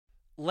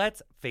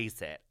Let's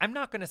face it, I'm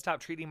not going to stop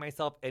treating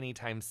myself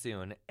anytime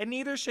soon, and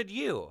neither should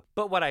you.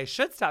 But what I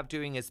should stop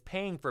doing is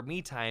paying for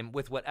me time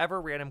with whatever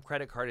random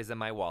credit card is in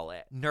my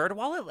wallet.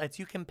 NerdWallet lets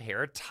you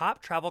compare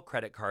top travel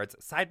credit cards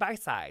side by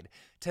side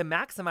to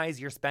maximize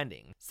your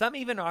spending. Some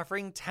even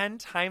offering 10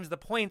 times the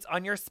points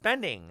on your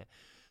spending.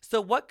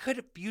 So what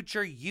could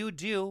future you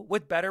do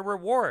with better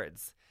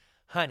rewards?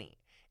 Honey,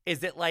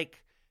 is it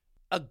like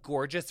a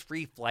gorgeous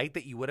free flight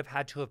that you would have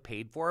had to have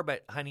paid for,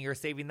 but honey, you're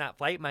saving that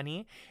flight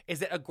money?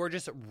 Is it a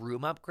gorgeous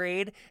room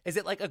upgrade? Is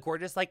it like a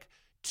gorgeous like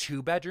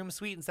 2-bedroom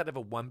suite instead of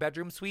a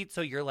 1-bedroom suite?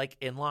 So your like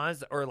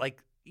in-laws or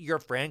like your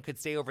friend could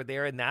stay over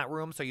there in that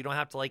room so you don't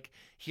have to like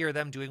hear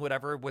them doing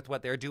whatever with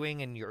what they're doing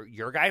in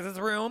your guys'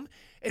 room?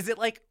 Is it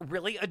like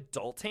really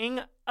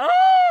adulting?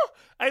 Oh,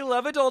 I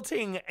love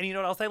adulting. And you know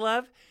what else I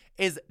love?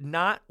 Is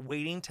not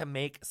waiting to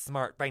make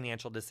smart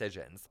financial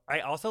decisions.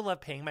 I also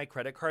love paying my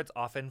credit cards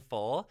off in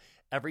full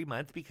every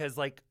month because,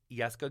 like,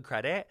 yes, good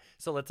credit.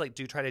 So let's like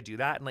try to do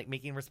that and like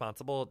making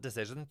responsible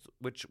decisions,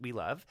 which we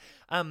love.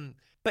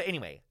 But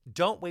anyway,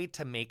 don't wait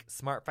to make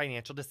smart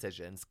financial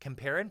decisions.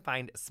 Compare and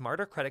find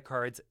smarter credit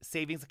cards,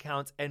 savings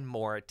accounts, and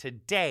more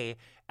today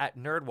at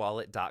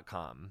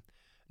nerdwallet.com.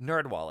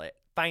 NerdWallet,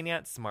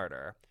 finance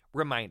smarter.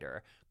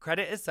 Reminder,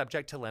 credit is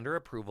subject to lender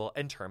approval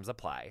and terms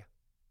apply.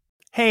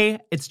 Hey,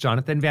 it's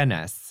Jonathan Van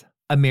Ness.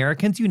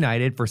 Americans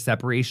United for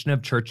Separation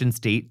of Church and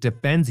State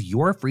defends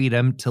your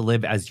freedom to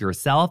live as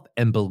yourself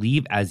and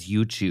believe as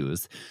you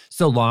choose,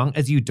 so long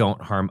as you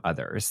don't harm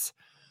others.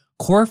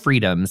 Core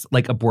freedoms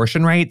like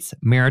abortion rights,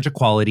 marriage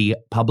equality,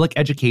 public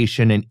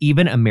education, and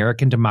even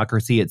American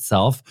democracy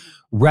itself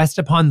rest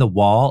upon the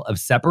wall of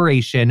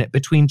separation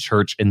between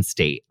church and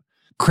state.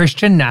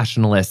 Christian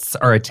nationalists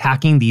are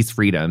attacking these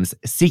freedoms,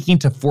 seeking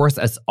to force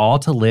us all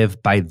to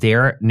live by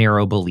their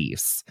narrow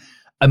beliefs.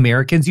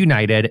 Americans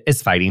United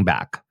is fighting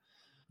back.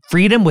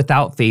 Freedom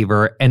without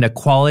favor and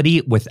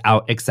equality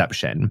without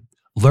exception.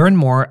 Learn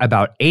more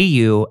about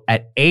AU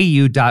at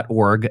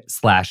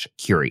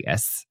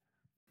au.org/curious.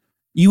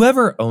 You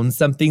ever own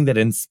something that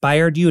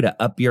inspired you to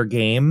up your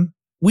game?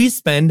 We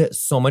spend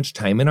so much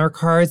time in our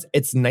cars,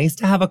 it's nice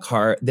to have a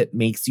car that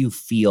makes you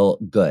feel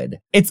good.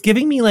 It's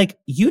giving me like,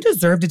 you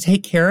deserve to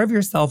take care of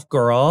yourself,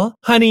 girl.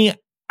 Honey,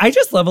 I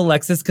just love a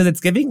Lexus because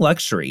it's giving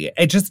luxury.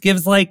 It just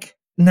gives like,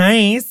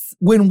 nice.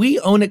 When we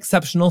own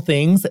exceptional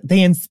things,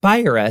 they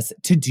inspire us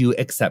to do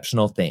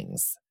exceptional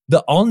things.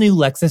 The all-new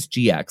Lexus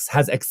GX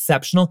has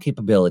exceptional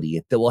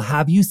capability that will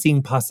have you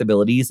seeing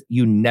possibilities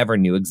you never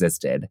knew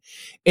existed.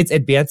 Its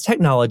advanced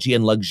technology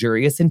and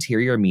luxurious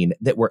interior mean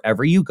that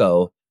wherever you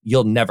go,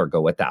 you'll never go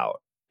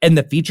without. And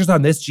the features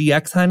on this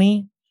GX,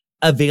 honey?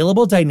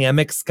 Available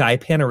dynamic sky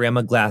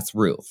panorama glass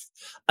roof.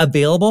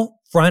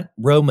 Available front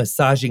row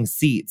massaging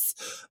seats.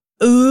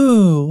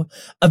 Ooh,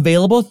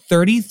 available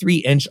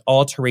 33-inch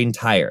all-terrain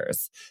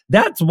tires.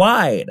 That's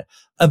wide.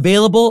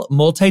 Available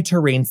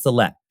multi-terrain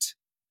select.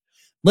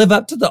 Live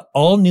up to the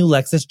all-new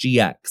Lexus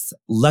GX.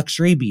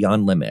 Luxury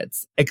beyond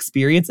limits.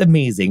 Experience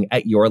amazing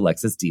at your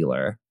Lexus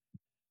dealer.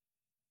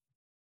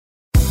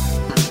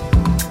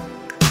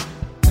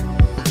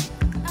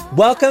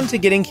 Welcome to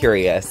Getting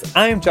Curious.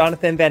 I'm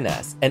Jonathan Van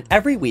Ness, and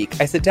every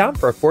week I sit down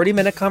for a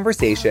 40-minute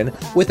conversation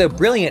with a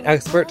brilliant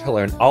expert to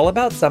learn all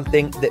about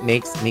something that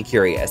makes me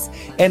curious.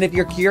 And if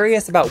you're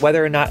curious about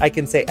whether or not I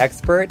can say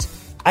expert,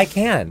 I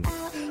can.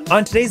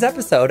 On today's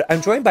episode,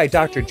 I'm joined by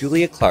Dr.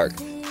 Julia Clarke,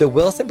 the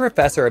Wilson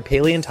Professor of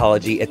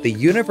Paleontology at the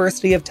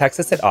University of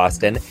Texas at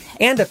Austin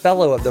and a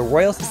Fellow of the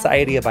Royal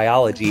Society of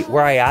Biology,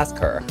 where I ask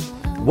her,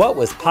 what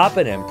was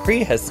poppin' in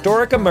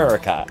prehistoric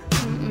America?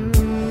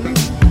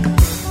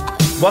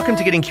 Welcome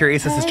to Getting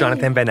Curious. This is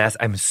Jonathan Van Ness.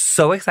 I'm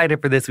so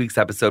excited for this week's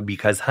episode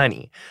because,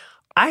 honey,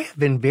 I have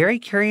been very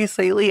curious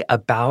lately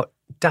about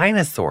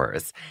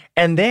dinosaurs.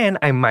 And then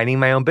I'm minding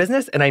my own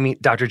business and I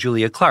meet Dr.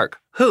 Julia Clarke,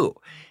 who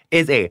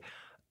is a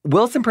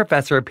Wilson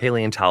Professor of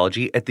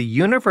Paleontology at the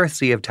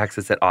University of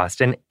Texas at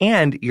Austin,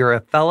 and you're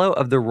a Fellow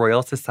of the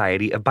Royal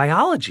Society of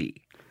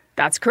Biology.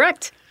 That's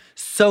correct.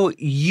 So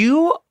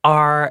you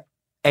are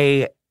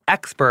an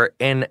expert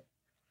in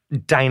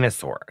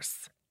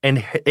dinosaurs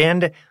and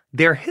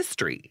their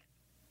history.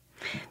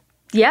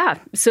 Yeah.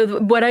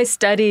 So what I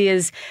study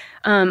is,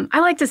 I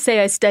like to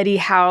say I study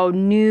how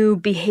new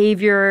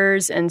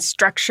behaviors and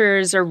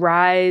structures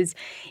arise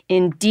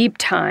in deep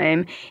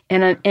time.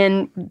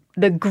 And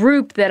the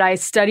group that I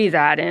study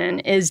that in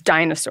is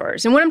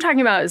dinosaurs. And what I'm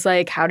talking about is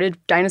like, how did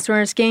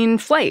dinosaurs gain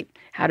flight?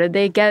 How did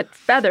they get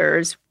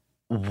feathers?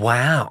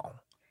 Wow.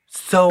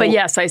 But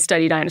yes, I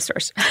study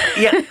dinosaurs.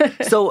 Yeah.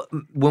 So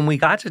when we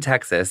got to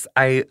Texas,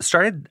 I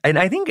started, and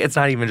I think it's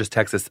not even just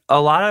Texas.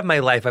 A lot of my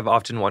life, I've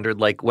often wondered,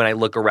 like, when I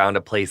look around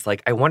a place,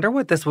 like, I wonder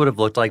what this would have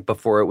looked like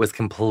before it was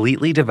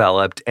completely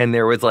developed and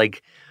there was,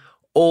 like,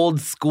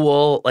 old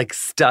school, like,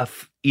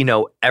 stuff, you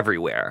know,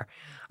 everywhere.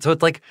 So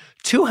it's like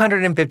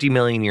 250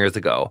 million years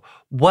ago.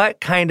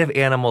 What kind of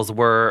animals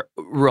were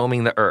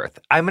roaming the earth?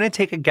 I'm going to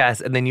take a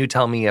guess, and then you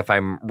tell me if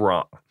I'm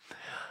wrong.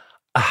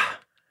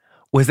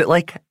 Was it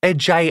like a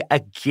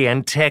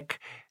gigantic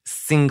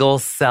single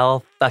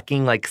cell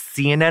fucking like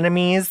sea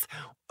anemones?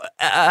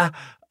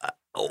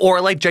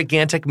 or like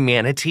gigantic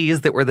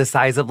manatees that were the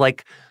size of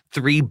like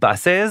 3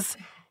 buses?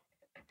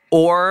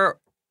 Or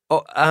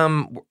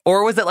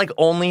was it like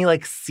only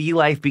like sea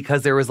life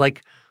because there was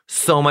like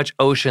so much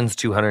oceans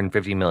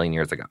 250 million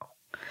years ago?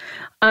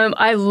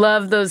 I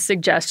love those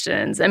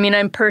suggestions. I mean,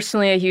 I'm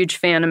personally a huge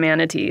fan of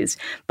manatees,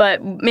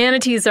 but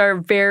manatees are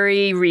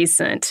very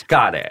recent.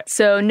 Got it.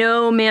 So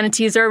no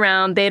manatees are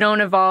around. They don't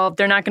evolve.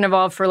 They're not going to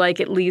evolve for like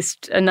at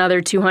least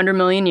another 200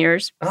 million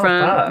years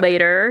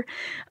later.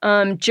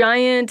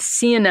 Giant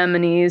sea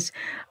anemones.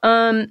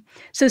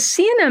 So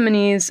sea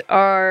anemones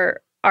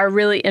are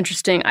really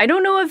interesting. I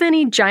don't know of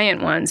any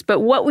giant ones, but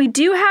what we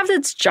do have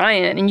that's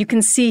giant, and you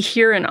can see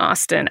here in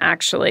Austin,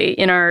 actually,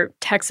 in our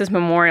Texas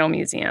Memorial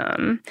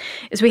Museum,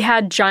 is we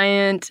had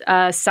giant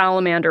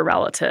salamander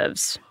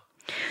relatives.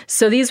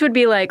 So these would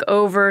be like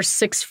over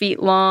 6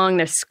 feet long.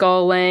 Their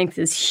skull length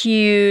is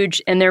huge,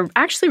 and they're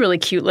actually really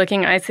cute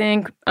looking, I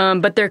think,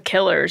 but they're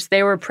killers.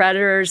 They were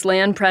predators,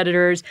 land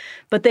predators,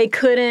 but they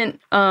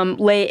couldn't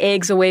lay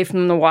eggs away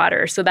from the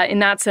water. So that in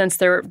that sense,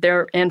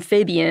 they're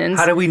amphibians.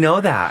 How do we know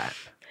that?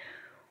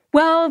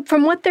 Well,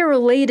 from what they're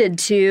related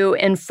to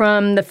and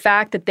from the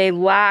fact that they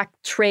lack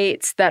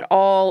traits that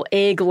all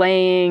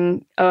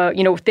egg-laying,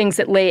 things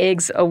that lay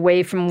eggs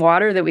away from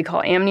water that we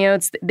call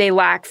amniotes, they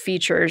lack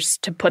features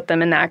to put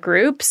them in that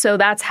group. So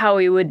that's how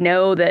we would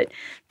know that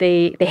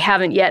they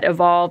haven't yet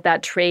evolved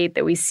that trait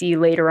that we see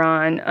later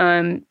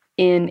on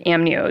in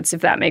amniotes,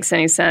 if that makes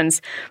any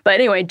sense. But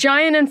anyway,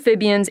 giant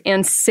amphibians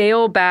and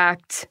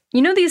sail-backed.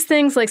 You know these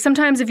things, like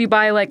sometimes if you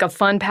buy like a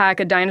fun pack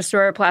of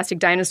plastic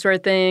dinosaur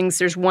things,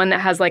 there's one that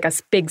has like a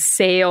big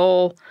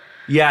sail.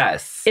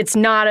 Yes. It's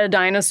not a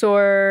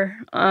dinosaur.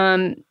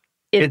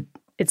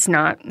 It's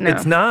not. No.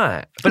 It's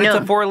not. But it's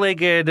a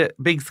 4-legged,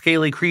 big,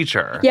 scaly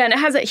creature. Yeah, and it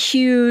has a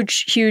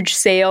huge, huge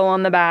sail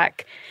on the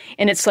back.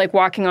 And it's like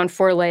walking on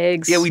 4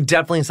 legs. Yeah, we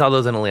definitely saw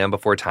those in A Land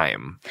Before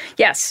Time.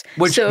 Yes.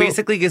 Which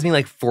basically gives me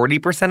like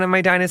 40% of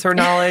my dinosaur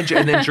knowledge.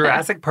 And then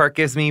Jurassic Park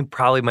gives me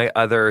probably my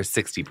other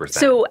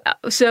 60%.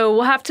 So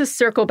we'll have to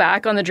circle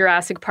back on the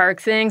Jurassic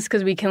Park things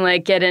because we can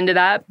like get into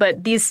that.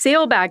 But these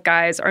sailback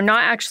guys are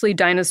not actually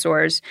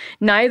dinosaurs.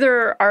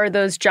 Neither are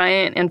those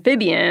giant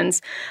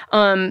amphibians.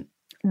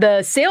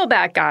 The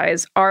sailback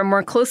guys are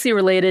more closely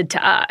related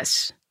to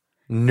us.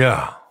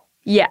 No.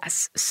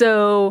 Yes.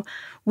 So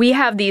we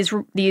have these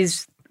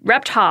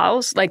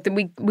reptiles, like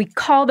we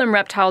call them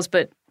reptiles,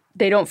 but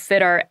they don't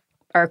fit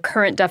our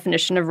current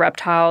definition of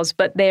reptiles,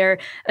 but they're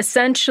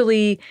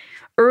essentially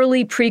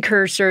early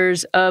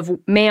precursors of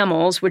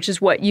mammals, which is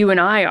what you and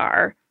I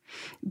are.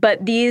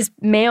 But these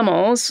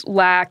mammals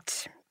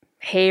lacked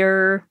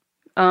hair.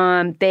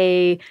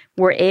 They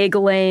were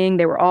egg-laying.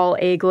 They were all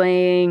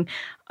egg-laying.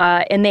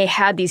 And they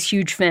had these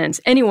huge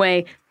fins.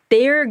 Anyway,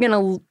 they're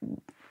going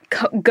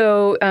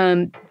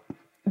to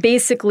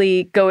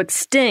basically go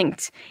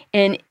extinct.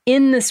 And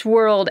in this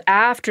world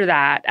after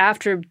that,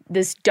 after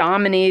this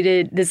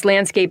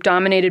landscape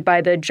dominated by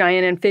the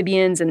giant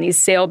amphibians and these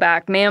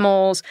sailback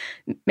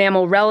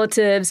mammal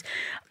relatives,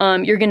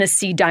 you're going to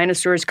see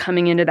dinosaurs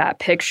coming into that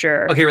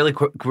picture. Okay, really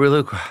quick.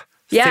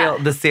 Yeah.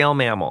 The sail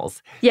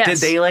mammals.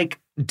 Yes.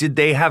 Did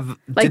they have...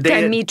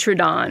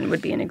 Dimetrodon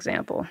would be an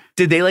example.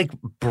 Did they like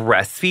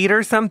breastfeed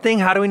or something?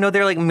 How do we know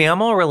they're like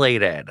mammal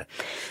related?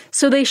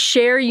 So they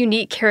share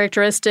unique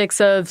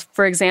characteristics of,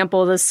 for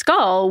example, the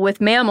skull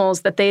with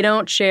mammals that they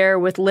don't share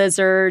with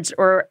lizards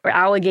or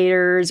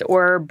alligators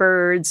or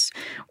birds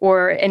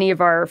or any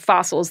of our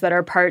fossils that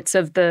are parts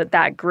of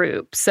that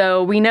group.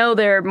 So we know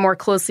they're more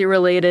closely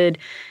related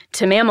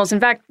to mammals. In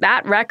fact,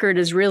 that record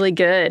is really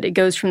good. It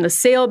goes from the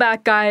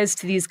sailback guys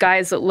to these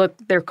guys that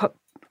they're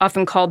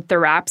often called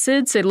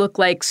therapsids. They look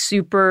like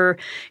super,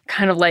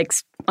 kind of like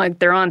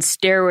they're on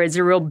steroids.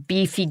 They're real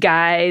beefy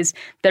guys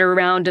that are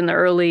around in the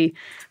early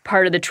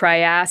part of the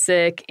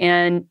Triassic.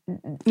 And,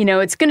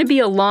 it's going to be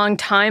a long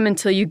time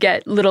until you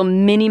get little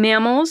mini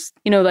mammals,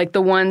 like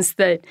the ones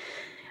that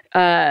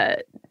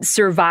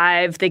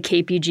survive the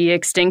KPG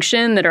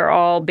extinction that are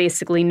all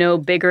basically no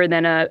bigger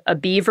than a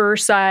beaver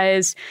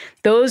size.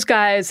 Those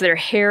guys that are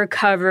hair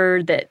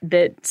covered,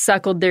 that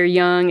suckled their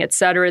young, et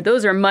cetera,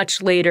 those are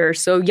much later,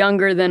 so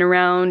younger than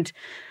around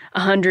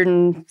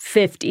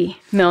 150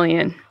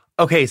 million.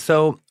 Okay,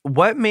 so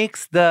what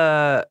makes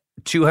the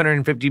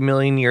 250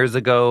 million years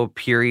ago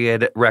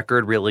period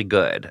record really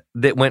good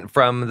that went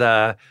from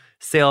the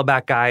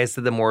sailback guys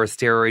to the more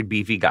steroid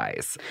beefy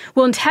guys?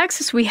 Well, in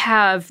Texas we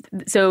have,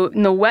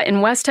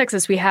 in West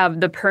Texas we have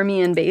the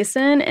Permian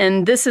Basin,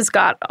 and this has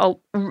got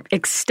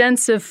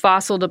extensive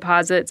fossil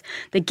deposits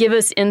that give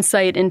us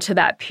insight into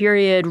that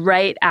period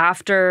right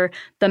after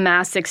the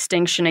mass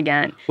extinction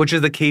event. Which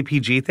is the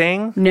KPG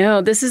thing?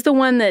 No, this is the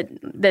one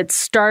that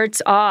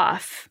starts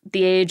off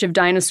the age of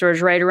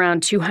dinosaurs right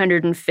around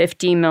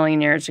 250 million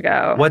years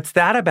ago. What's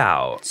that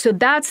about? So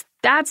that's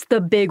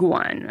the big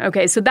one.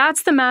 Okay, so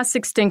that's the mass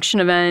extinction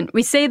event.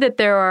 We say that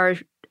there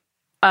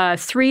are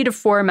 3 to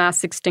 4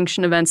 mass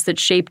extinction events that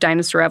shape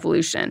dinosaur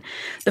evolution.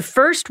 The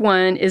first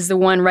one is the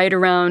one right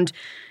around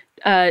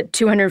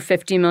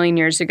 250 million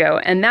years ago.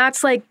 And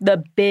that's like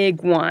the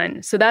big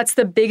one. So that's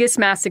the biggest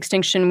mass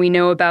extinction we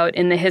know about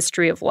in the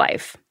history of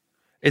life.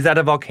 Is that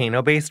a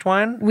volcano-based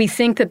one? We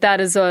think that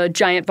that is a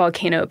giant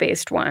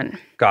volcano-based one.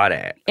 Got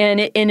it. And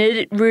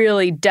it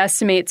really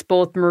decimates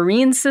both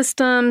marine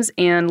systems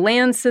and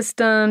land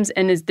systems,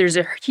 and there's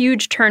a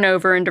huge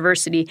turnover in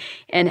diversity.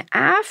 And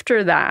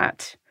after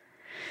that,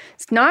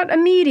 it's not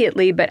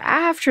immediately, but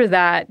after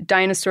that,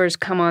 dinosaurs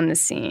come on the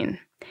scene.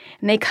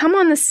 And they come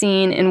on the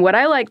scene in what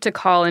I like to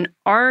call an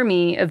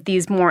army of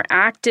these more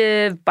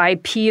active,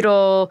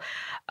 bipedal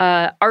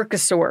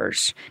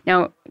archosaurs.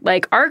 Now,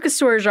 like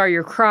archosaurs are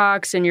your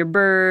crocs and your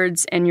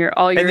birds and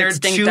all your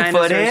extinct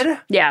dinosaurs. And they're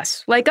two-footed?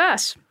 Yes, like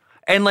us.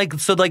 And like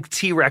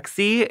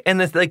T-Rexy and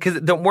this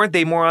because weren't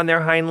they more on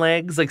their hind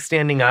legs, like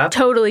standing up?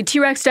 Totally.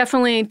 T-Rex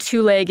definitely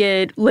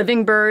two-legged.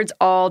 Living birds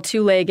all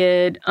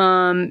two-legged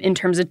in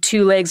terms of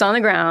two legs on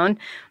the ground.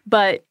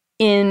 But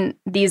in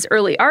these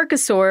early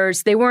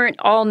archosaurs, they weren't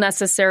all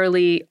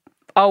necessarily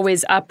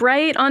always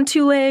upright on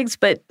two legs,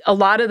 but a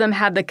lot of them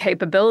had the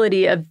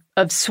capability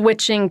of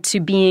switching to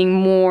being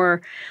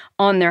more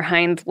on their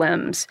hind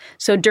limbs.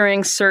 So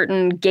during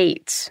certain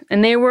gaits,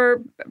 and they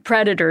were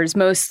predators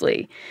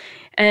mostly.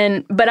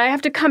 But I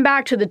have to come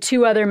back to the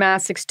two other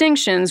mass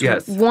extinctions.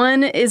 Yes.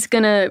 One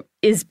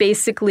is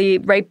basically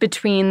right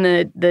between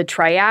the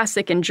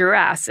Triassic and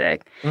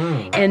Jurassic.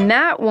 And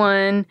that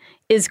one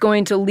is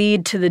going to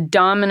lead to the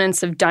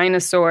dominance of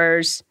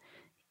dinosaurs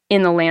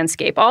in the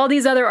landscape. All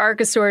these other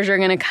archosaurs are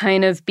going to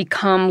kind of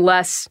become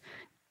less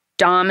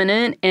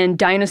dominant, and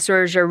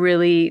dinosaurs are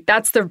really,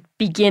 that's the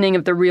beginning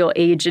of the real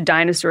age of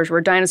dinosaurs,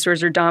 where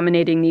dinosaurs are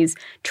dominating these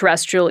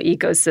terrestrial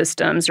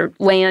ecosystems or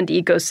land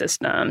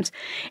ecosystems.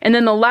 And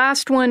then the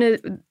last one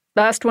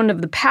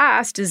of the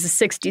past is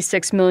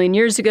 66 million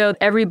years ago.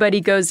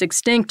 Everybody goes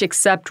extinct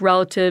except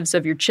relatives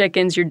of your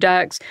chickens, your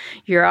ducks,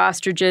 your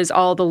ostriches,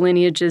 all the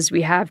lineages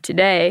we have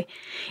today.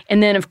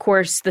 And then, of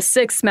course, the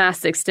sixth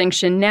mass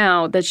extinction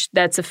now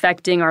that's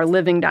affecting our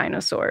living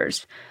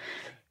dinosaurs.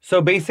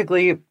 So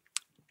basically,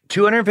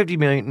 250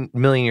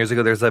 million years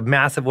ago, there's a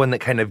massive one that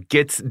kind of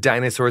gets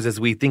dinosaurs as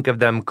we think of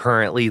them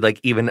currently, like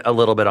even a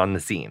little bit on the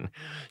scene.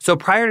 So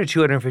prior to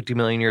 250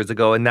 million years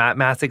ago, and that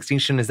mass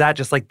extinction, is that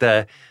just like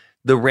the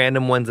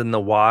random ones in the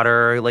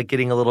water, like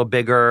getting a little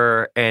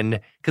bigger?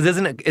 And because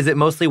is it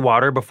mostly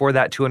water before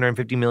that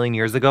 250 million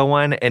years ago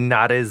one and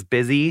not as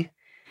busy?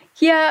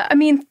 Yeah, I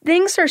mean,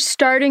 things are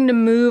starting to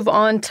move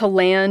on to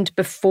land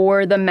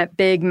before the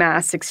big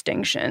mass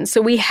extinction.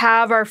 So we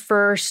have our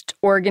first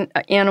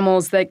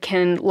animals that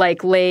can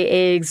like lay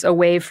eggs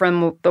away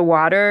from the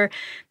water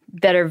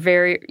that are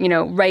very,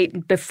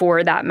 right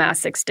before that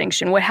mass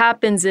extinction. What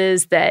happens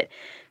is that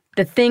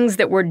the things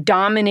that were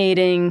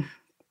dominating,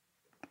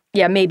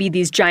 maybe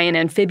these giant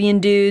amphibian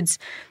dudes,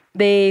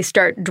 they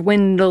start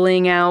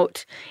dwindling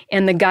out,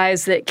 and the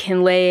guys that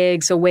can lay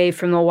eggs away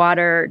from the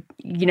water,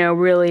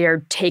 really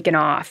are taken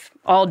off.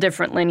 All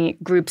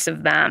different groups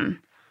of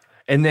them.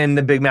 And then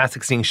the big mass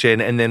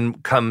extinction, and then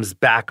comes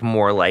back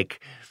more like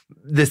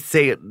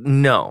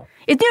no.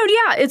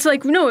 It's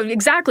like, no,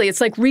 exactly.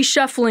 It's like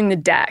reshuffling the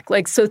deck.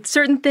 Like, so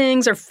certain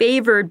things are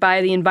favored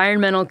by the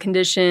environmental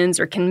conditions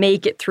or can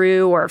make it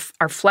through or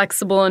are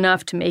flexible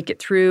enough to make it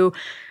through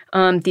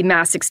the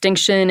mass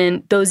extinction,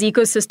 and those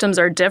ecosystems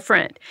are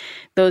different.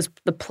 The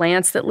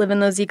plants that live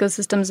in those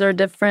ecosystems are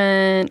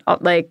different.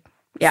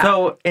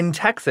 So in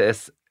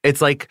Texas,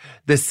 it's like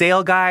the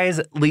sail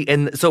guys,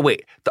 and so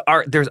wait,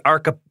 there's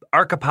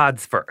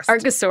archopods first.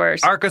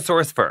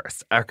 Archosaurs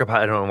first. Archopod,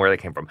 I don't know where they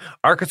came from.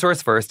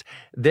 Archosaurs first,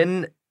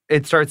 then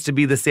it starts to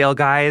be the sail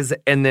guys,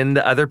 and then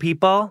the other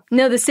people?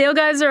 No, the sail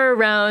guys are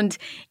around,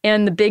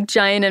 and the big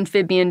giant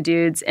amphibian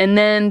dudes, and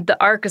then the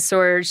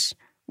archosaurs,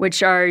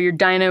 which are your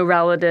dino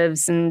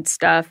relatives and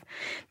stuff,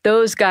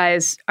 those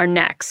guys are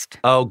next.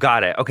 Oh,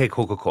 got it. Okay,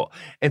 cool.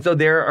 And so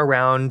they're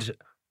around,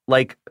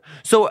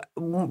 so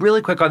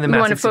really quick on the mass...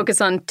 You want to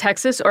focus on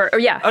Texas or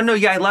yeah? Oh, no,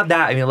 yeah, I love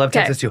that. I mean, I love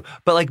Texas too.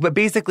 But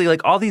basically,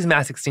 all these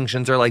mass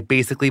extinctions are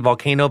basically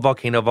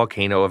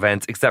volcano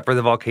events, except for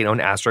the volcano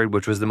and asteroid,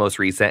 which was the most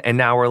recent. And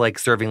now we're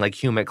serving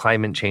human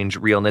climate change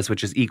realness,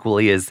 which is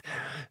equally as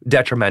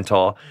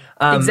detrimental.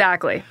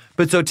 Exactly.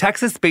 But so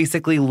Texas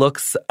basically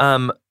looks...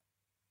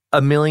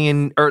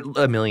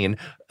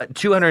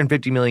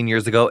 250 million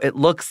years ago, it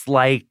looks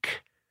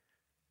like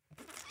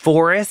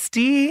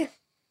foresty,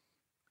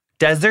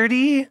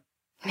 deserty.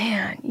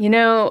 Man,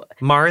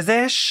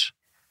 Mars-ish?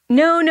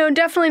 No,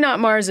 definitely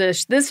not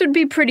Mars-ish. This would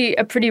be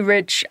a pretty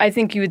rich, I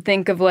think you would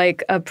think of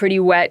a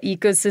pretty wet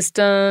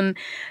ecosystem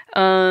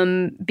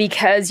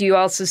because you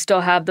also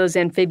still have those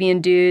amphibian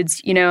dudes.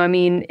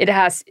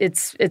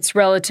 It's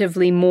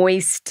relatively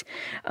moist,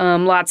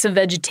 lots of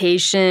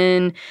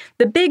vegetation.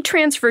 The big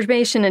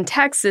transformation in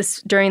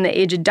Texas during the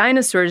age of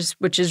dinosaurs,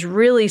 which is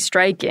really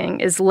striking,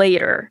 is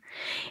later.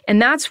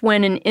 And that's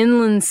when an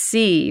inland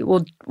sea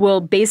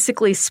will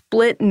basically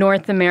split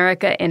North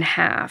America in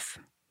half.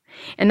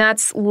 And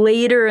that's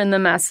later in the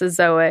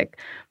Mesozoic.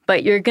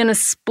 but you're going to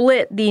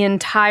split the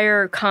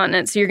entire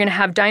continent. So you're going to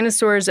have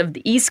dinosaurs of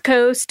the East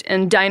Coast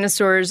and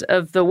dinosaurs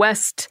of the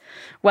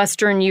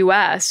western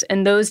U.S.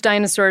 And those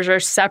dinosaurs are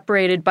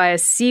separated by a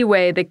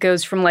seaway that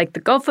goes from like the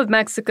Gulf of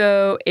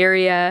Mexico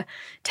area,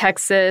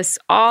 Texas,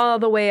 all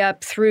the way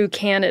up through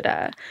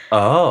Canada.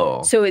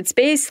 Oh. So it's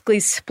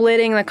basically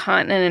splitting the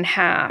continent in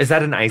half. Is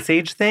that an ice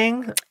age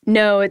thing?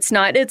 No, it's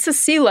not. It's a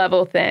sea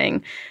level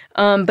thing.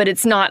 But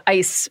it's not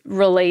ice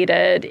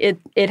related.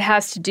 It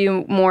has to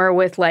do more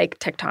with like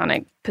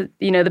tectonic,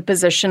 the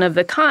position of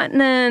the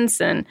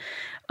continents and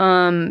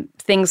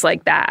things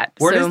like that.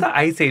 Where does the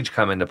Ice Age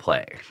come into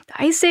play?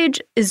 The Ice Age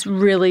is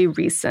really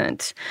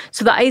recent.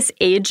 So the Ice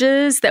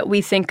Ages that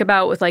we think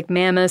about with like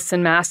mammoths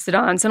and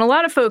mastodons, and a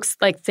lot of folks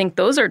like think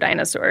those are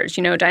dinosaurs.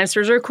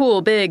 Dinosaurs are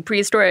cool, big,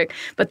 prehistoric,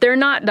 but they're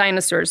not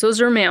dinosaurs.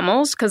 Those are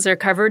mammals because they're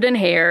covered in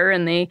hair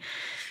and they...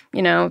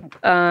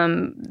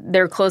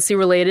 they're closely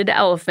related to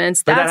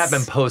elephants. But that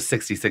happened post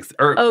 66.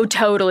 Oh,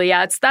 totally.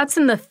 Yeah, that's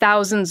in the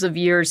thousands of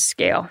years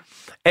scale.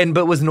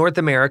 But was North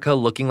America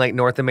looking like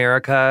North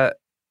America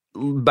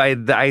by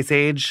the Ice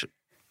Age?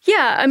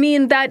 Yeah, I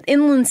mean, that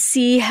inland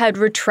sea had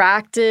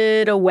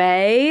retracted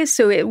away,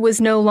 so it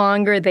was no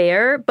longer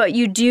there. But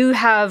you do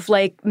have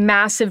like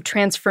massive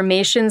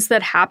transformations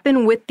that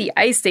happen with the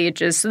ice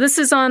ages. So this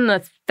is on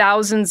the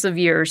thousands of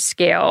years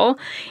scale.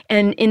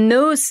 And in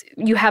those,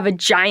 you have a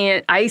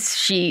giant ice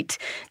sheet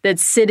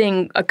that's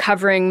sitting,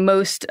 covering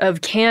most of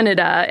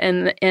Canada.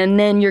 And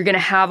then you're going to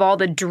have all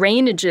the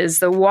drainages,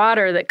 the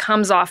water that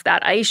comes off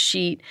that ice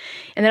sheet.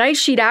 And that ice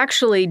sheet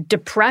actually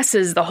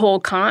depresses the whole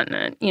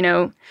continent,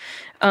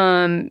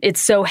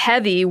 it's so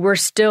heavy, we're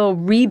still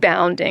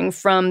rebounding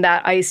from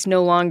that ice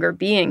no longer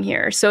being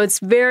here. So it's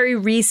very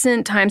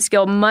recent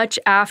timescale, much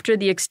after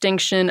the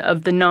extinction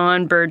of the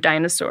non-bird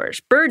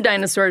dinosaurs. Bird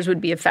dinosaurs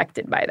would be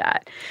affected by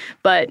that,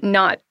 but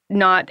not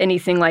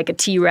anything like a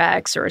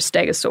T-Rex or a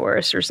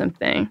Stegosaurus or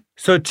something.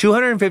 So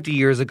 250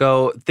 years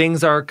ago,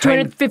 things are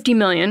 250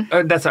 million.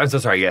 I'm so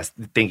sorry. Yes.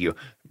 Thank you.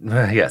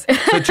 Yes.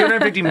 So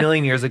 250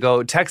 million years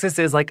ago, Texas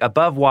is like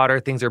above water.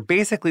 Things are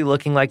basically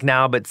looking like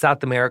now, but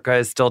South America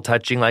is still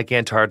touching like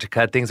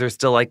Antarctica. Things are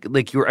still like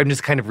I'm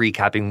just kind of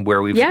recapping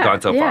where we've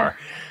gone so far.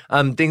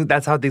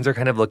 That's how things are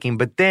kind of looking.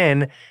 But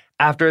then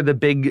after the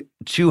big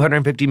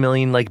 250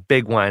 million, like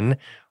big one,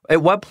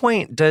 at what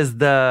point does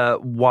the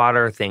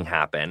water thing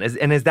happen?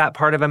 Is that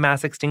part of a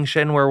mass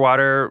extinction where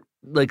water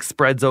like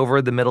spreads over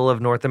the middle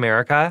of North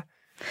America?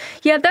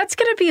 Yeah, that's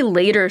going to be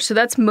later. So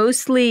that's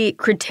mostly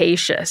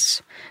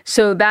Cretaceous.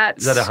 So that's...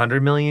 Is that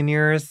 100 million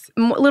years?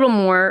 A little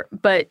more.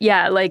 But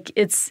yeah, like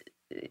it's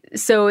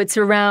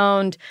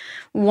around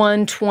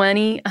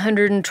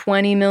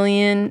 120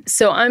 million.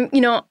 So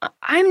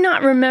I'm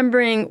not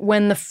remembering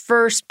when the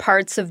first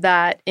parts of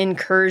that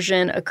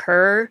incursion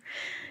occur.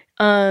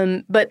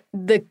 But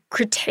the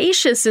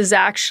Cretaceous is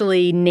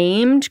actually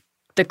named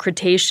the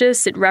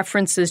Cretaceous. It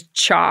references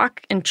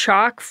chalk, and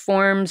chalk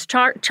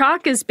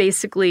is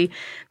basically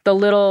the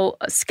little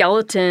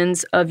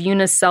skeletons of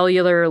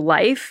unicellular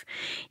life.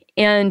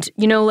 And,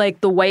 like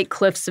the White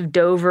Cliffs of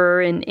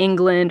Dover in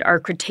England are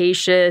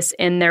Cretaceous,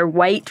 and they're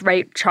white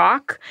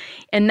chalk.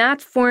 And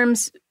that's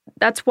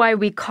why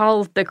we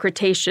call the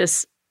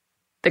Cretaceous,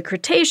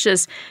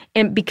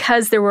 and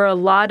because there were a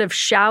lot of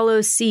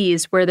shallow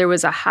seas where there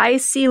was a high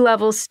sea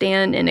level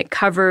stand and it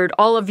covered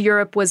all of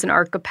Europe was an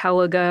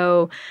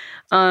archipelago.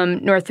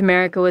 North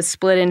America was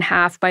split in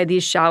half by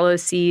these shallow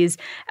seas.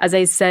 As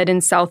I said, in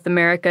South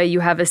America, you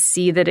have a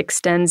sea that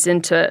extends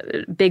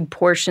into big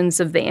portions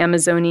of the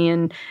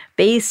Amazonian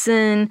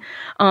basin.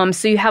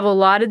 So you have a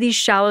lot of these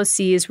shallow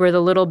seas where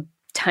the little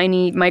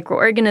tiny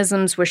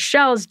microorganisms with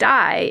shells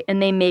die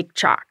and they make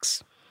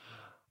chalks.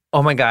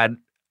 Oh my God,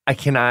 I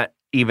cannot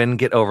even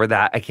get over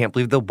that. I can't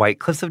believe the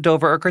White Cliffs of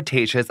Dover are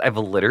Cretaceous. I've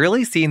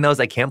literally seen those.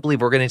 I can't believe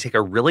we're going to take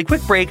a really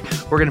quick break.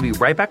 We're going to be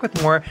right back with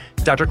more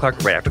Dr.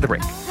 Clarke right after the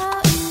break.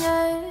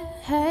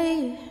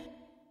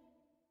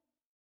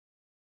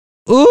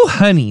 Ooh,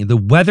 honey, the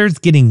weather's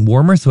getting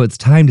warmer, so it's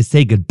time to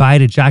say goodbye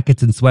to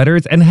jackets and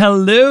sweaters and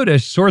hello to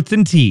shorts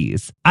and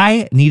tees.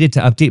 I needed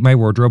to update my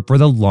wardrobe for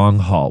the long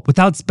haul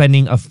without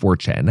spending a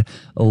fortune.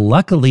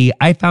 Luckily,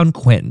 I found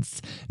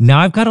Quince. Now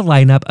I've got a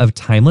lineup of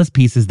timeless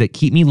pieces that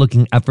keep me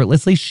looking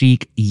effortlessly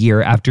chic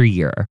year after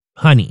year.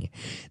 Honey,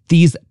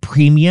 these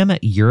premium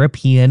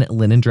European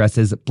linen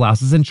dresses,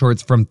 blouses, and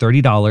shorts from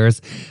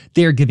 $30.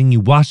 They're giving you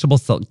washable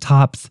silk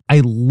tops.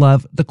 I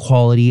love the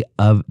quality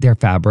of their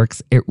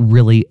fabrics. It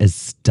really is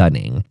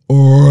stunning.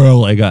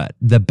 Oh my God.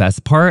 The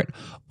best part,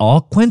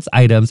 all Quince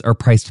items are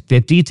priced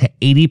 50 to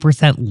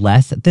 80%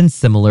 less than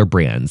similar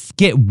brands.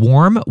 Get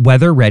warm,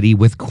 weather ready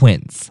with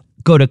Quince.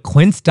 Go to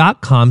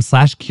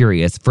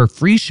quince.com/curious for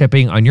free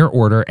shipping on your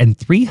order and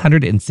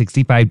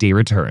 365-day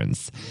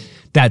returns.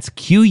 That's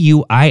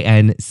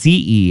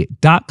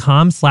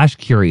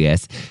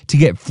QUINCE.com/curious to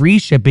get free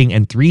shipping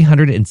and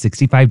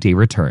 365-day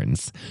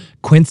returns.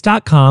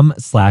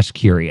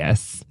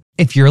 Quince.com/curious.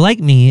 If you're like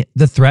me,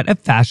 the threat of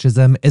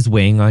fascism is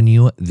weighing on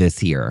you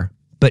this year.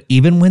 But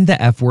even when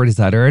the F word is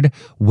uttered,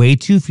 way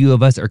too few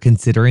of us are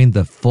considering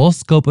the full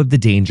scope of the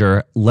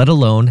danger, let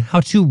alone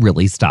how to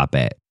really stop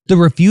it. The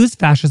Refuse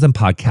Fascism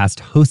podcast,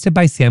 hosted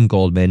by Sam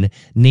Goldman,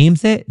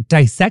 names it,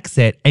 dissects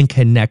it, and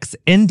connects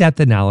in-depth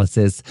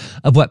analysis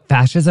of what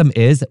fascism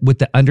is with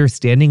the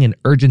understanding and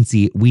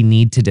urgency we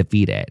need to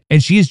defeat it.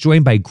 And she is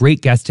joined by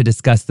great guests to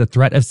discuss the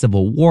threat of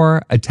civil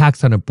war,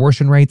 attacks on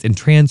abortion rights and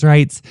trans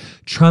rights,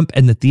 Trump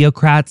and the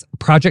theocrats,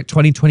 Project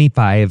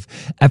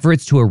 2025,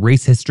 efforts to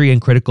erase history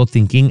and critical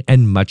thinking,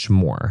 and much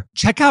more.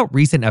 Check out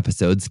recent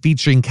episodes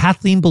featuring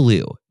Kathleen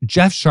Belew,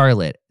 Jeff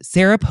Charlotte,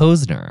 Sarah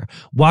Posner,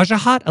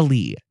 Wajahat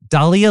Ali,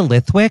 Dahlia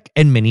Lithwick,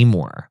 and many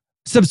more.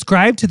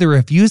 Subscribe to the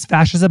Refuse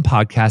Fascism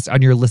podcast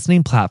on your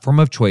listening platform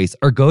of choice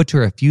or go to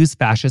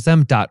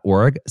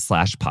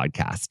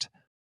refusefascism.org/podcast.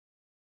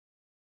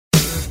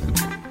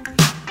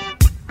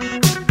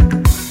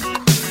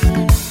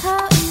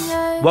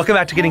 Welcome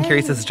back to Getting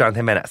Curious. This is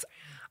Jonathan Menace.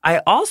 I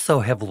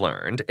also have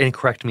learned, and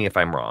correct me if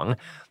I'm wrong,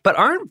 but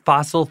aren't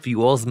fossil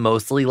fuels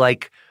mostly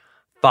like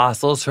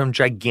fossils from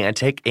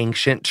gigantic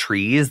ancient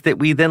trees that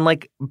we then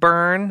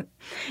burn?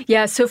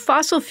 Yeah, so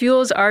fossil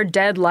fuels are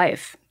dead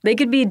life. They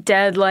could be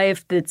dead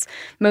life that's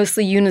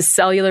mostly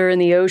unicellular in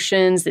the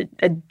oceans, that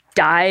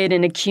died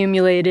and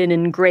accumulated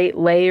in great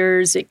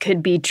layers. It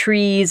could be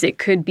trees. It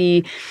could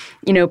be,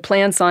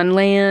 plants on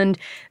land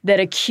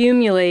that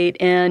accumulate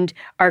and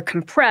are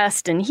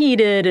compressed and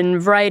heated and a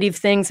variety of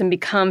things and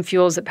become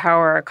fuels that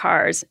power our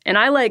cars. And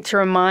I like to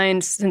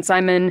remind, since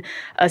I'm in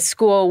a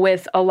school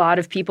with a lot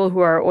of people who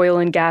are oil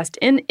and gas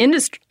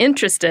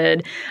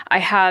interested, I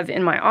have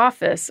in my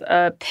office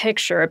a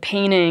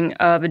painting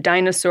of a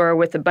dinosaur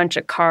with a bunch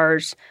of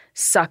cars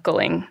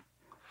suckling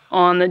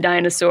on the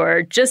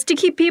dinosaur, just to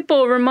keep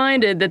people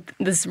reminded that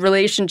this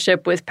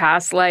relationship with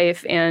past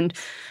life and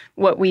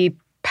what we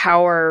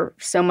power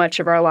so much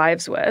of our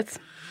lives with.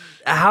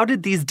 How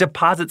did these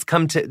deposits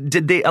come to,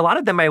 a lot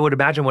of them I would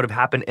imagine would have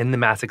happened in the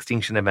mass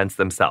extinction events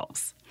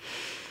themselves?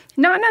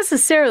 Not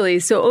necessarily.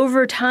 So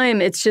over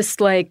time, it's just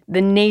like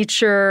the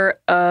nature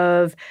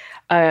of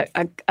a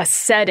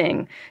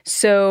setting.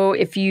 So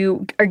if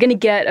you are going to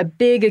get a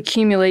big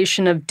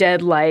accumulation of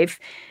dead life,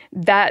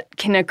 that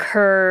can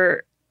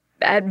occur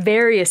at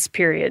various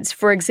periods.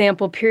 For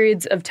example,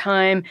 periods of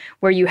time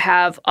where you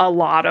have a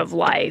lot of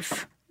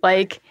life,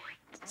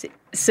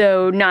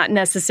 so not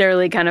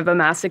necessarily kind of a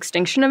mass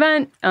extinction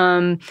event.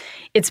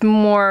 It's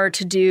more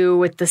to do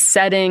with the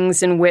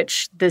settings in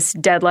which this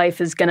dead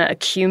life is going to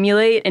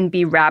accumulate and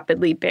be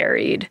rapidly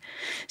buried.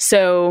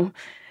 So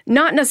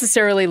not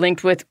necessarily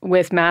linked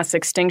with mass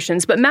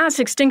extinctions, but mass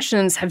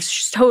extinctions have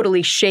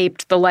totally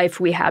shaped the life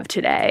we have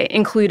today,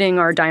 including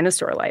our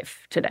dinosaur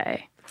life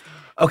today.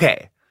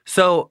 Okay.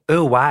 So,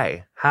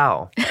 why?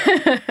 How?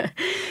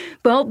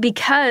 Well,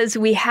 because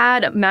we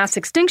had mass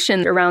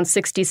extinction around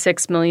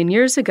 66 million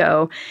years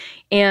ago,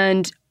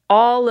 and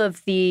all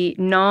of the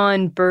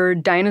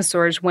non-bird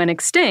dinosaurs went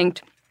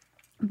extinct,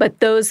 but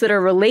those that are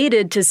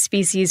related to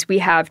species we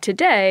have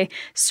today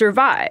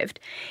survived.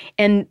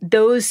 And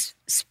those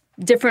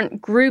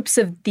different groups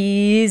of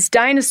these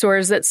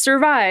dinosaurs that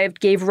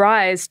survived gave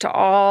rise to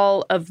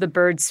all of the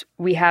birds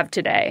we have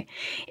today.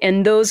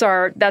 And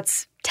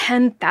that's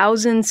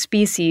 10,000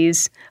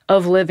 species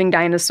of living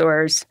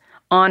dinosaurs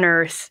on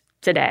Earth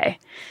today.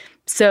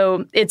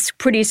 So it's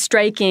pretty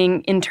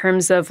striking in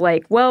terms of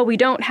we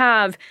don't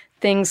have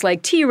things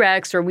like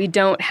T-Rex or we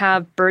don't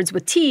have birds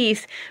with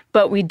teeth,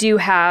 but we do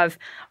have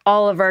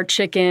all of our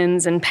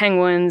chickens and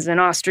penguins and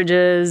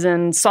ostriches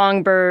and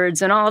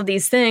songbirds and all of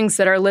these things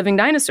that are living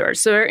dinosaurs.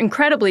 So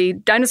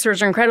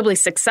dinosaurs are incredibly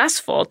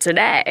successful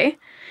today.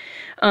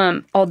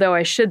 Although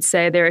I should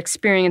say they're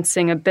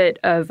experiencing a bit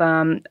of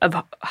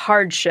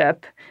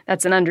hardship,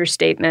 that's an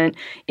understatement,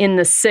 in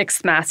the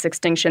sixth mass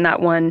extinction,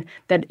 that one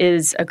that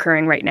is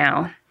occurring right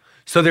now.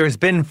 So there's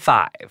been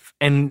 5,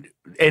 and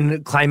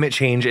climate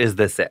change is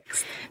the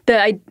 6th.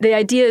 The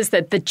idea is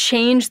that the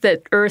change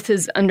that Earth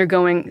is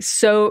undergoing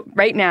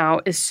right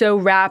now is so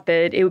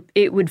rapid,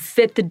 it would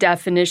fit the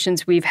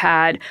definitions we've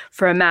had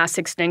for a mass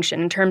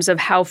extinction in terms of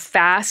how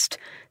fast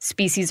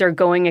species are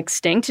going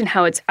extinct and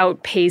how it's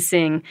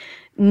outpacing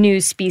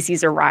new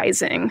species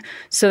arising.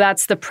 So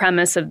that's the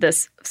premise of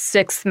this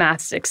 6th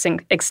mass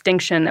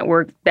extinction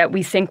that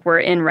we think we're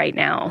in right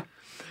now.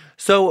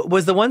 So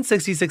was the one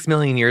 66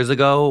 million years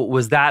ago,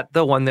 was that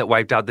the one that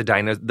wiped out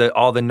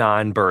all the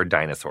non-bird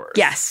dinosaurs?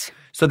 Yes.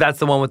 So that's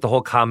the one with the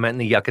whole comment in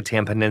the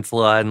Yucatan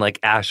Peninsula and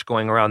ash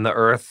going around the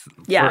Earth?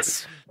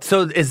 Yes.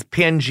 So is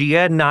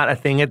Pangea not a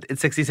thing at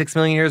 66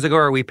 million years ago?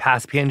 Or are we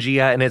past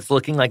Pangea and it's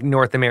looking like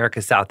North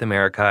America, South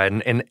America?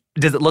 And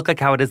does it look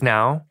like how it is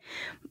now?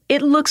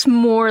 It looks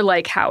more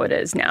like how it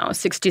is now,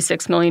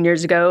 66 million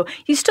years ago.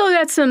 You still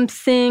got some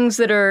things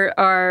that are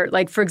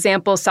for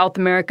example, South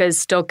America is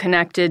still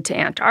connected to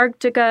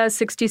Antarctica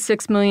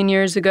 66 million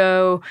years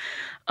ago.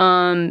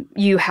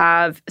 You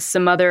have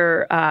some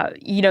other,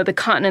 the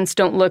continents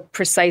don't look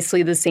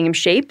precisely the same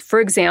shape. For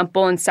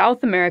example, in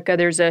South America,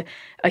 there's a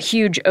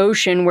huge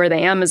ocean where the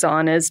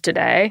Amazon is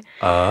today.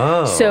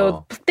 Oh.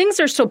 So things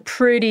are still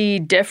pretty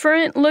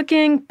different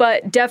looking,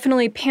 but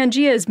definitely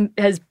Pangea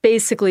has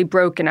basically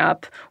broken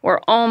up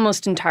or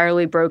almost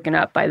entirely broken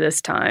up by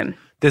this time.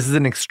 This is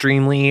an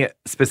extremely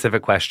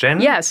specific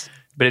question. Yes.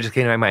 But it just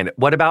came to my mind.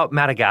 What about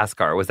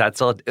Madagascar? Was that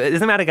still...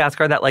 Isn't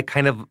Madagascar that like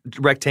kind of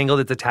rectangle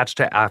that's attached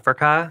to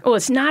Africa? Oh,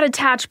 it's not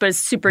attached, but it's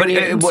super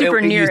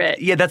near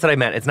it. Yeah, that's what I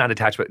meant. It's not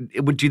attached.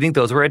 But do you think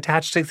those were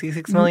attached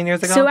 66 million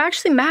years ago? So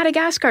actually,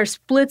 Madagascar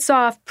splits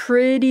off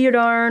pretty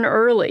darn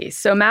early.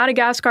 So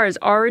Madagascar is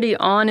already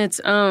on its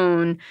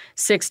own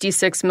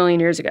 66 million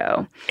years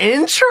ago.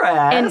 Interesting.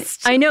 And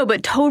I know,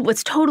 but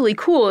what's totally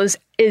cool is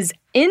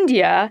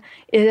India,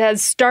 it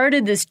has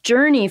started this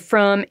journey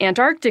from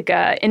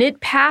Antarctica, and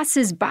it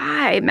passes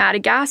by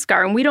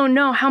Madagascar, and we don't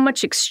know how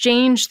much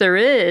exchange there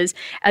is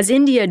as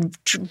India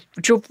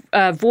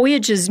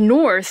voyages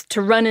north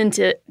to run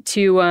into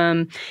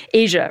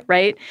Asia,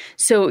 right?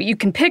 So you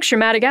can picture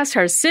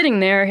Madagascar sitting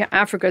there,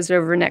 Africa's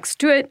over next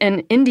to it,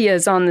 and India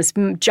is on this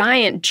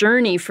giant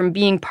journey from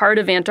being part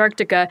of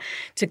Antarctica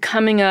to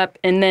coming up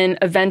and then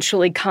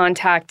eventually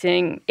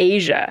contacting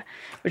Asia,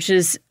 which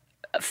is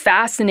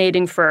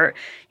fascinating for,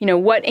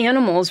 what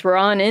animals were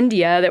on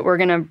India that were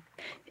going to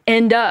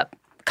end up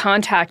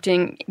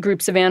contacting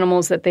groups of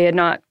animals that they had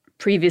not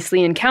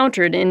previously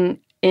encountered in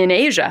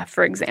Asia,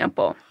 for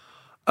example.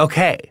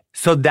 Okay.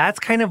 So that's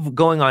kind of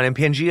going on. And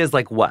Pangea is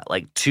like what?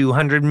 Like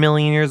 200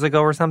 million years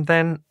ago or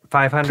something?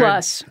 500?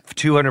 Plus.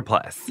 200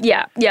 plus.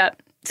 Yeah.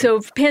 So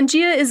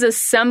Pangea is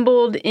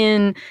assembled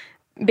in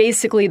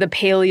basically the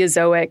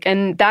Paleozoic,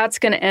 and that's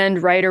going to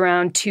end right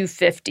around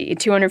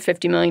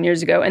 250 million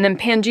years ago. And then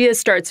Pangea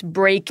starts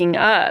breaking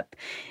up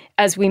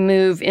as we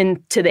move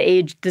into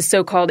the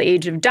so-called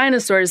age of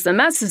dinosaurs, the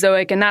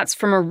Mesozoic, and that's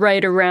from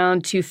right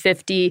around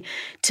 250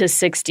 to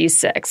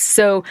 66.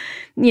 So,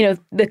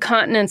 the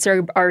continents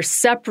are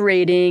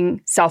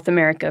separating South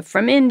America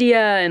from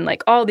India, and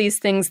like all these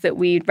things that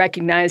we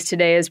recognize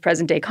today as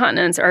present-day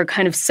continents are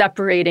kind of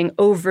separating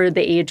over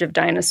the age of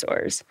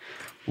dinosaurs.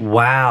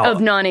 Wow.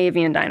 Of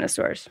non-avian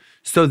dinosaurs.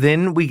 So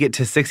then we get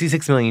to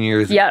 66 million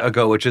years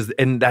ago,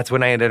 and that's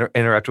when I had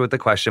interrupted with the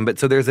question. But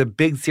so there's a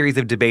big series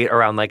of debate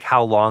around like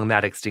how long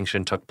that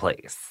extinction took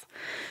place.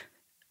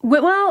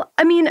 Well,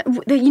 I mean,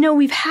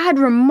 we've had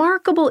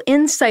remarkable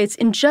insights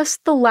in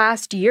just the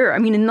last year. I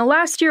mean, in the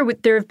last year,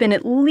 there have been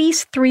at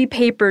least 3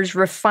 papers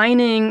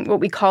refining what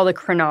we call the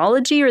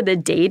chronology or the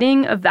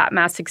dating of that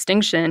mass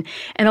extinction.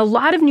 And a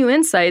lot of new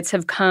insights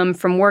have come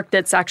from work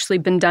that's actually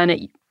been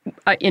done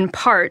in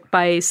part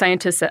by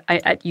scientists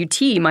at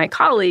UT, my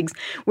colleagues,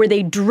 where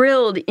they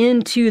drilled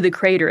into the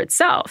crater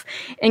itself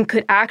and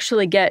could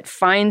actually get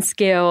fine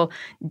scale,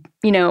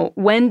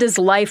 when does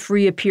life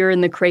reappear in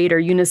the crater,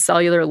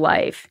 unicellular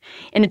life?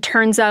 And it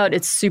turns out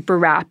it's super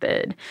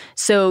rapid.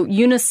 So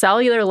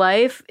unicellular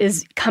life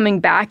is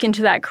coming back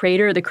into that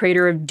crater, the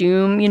crater of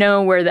doom,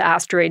 where the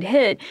asteroid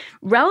hit,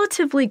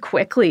 relatively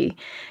quickly.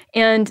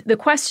 And the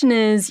question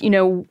is,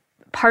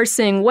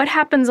 parsing what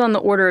happens on the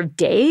order of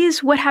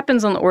days, what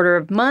happens on the order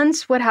of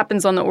months, what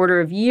happens on the order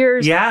of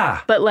years.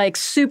 Yeah. But like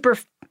super,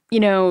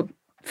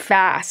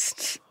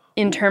 fast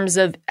in terms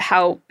of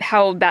how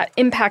that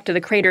impact of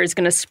the crater is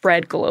going to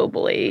spread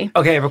globally.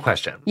 Okay, I have a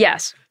question.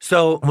 Yes.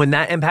 So when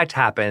that impact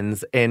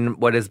happens in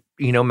what is,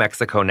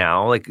 Mexico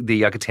now, like the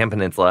Yucatan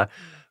Peninsula,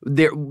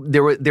 there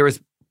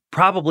was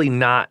probably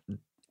not,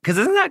 because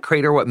isn't that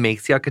crater what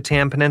makes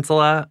Yucatan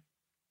Peninsula?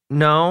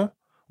 No?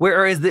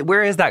 Where is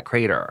that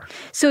crater?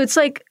 So it's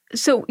like,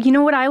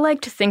 what I like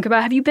to think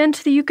about? Have you been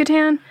to the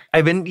Yucatan?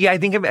 I've been to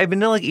like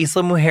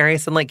Isla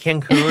Mujeres and like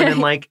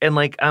Cancun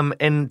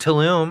and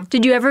Tulum.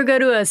 Did you ever go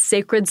to a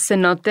sacred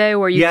cenote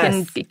where you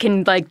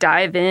can like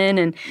dive in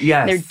and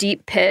they're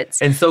deep pits?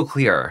 And so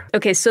clear.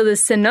 Okay, so the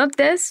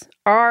cenotes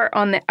are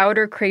on the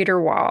outer crater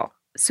wall.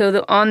 So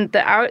those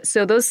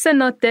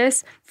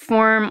cenotes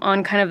form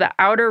on kind of the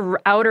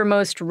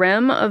outermost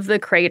rim of the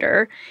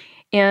crater.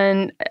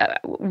 And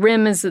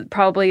rim is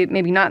probably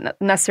maybe not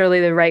necessarily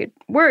the right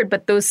word,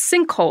 but those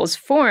sinkholes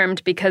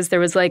formed because there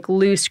was like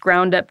loose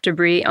ground up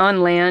debris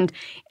on land,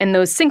 and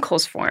those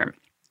sinkholes form.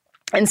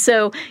 And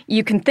so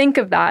you can think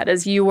of that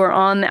as you were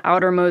on the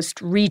outermost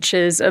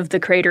reaches of the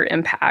crater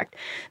impact.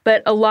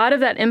 But a lot of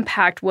that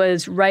impact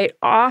was right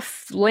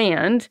off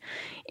land,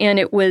 and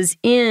it was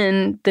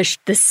in the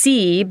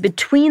sea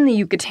between the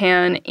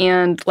Yucatan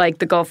and like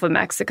the Gulf of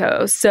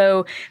Mexico.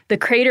 So the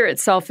crater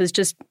itself is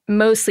just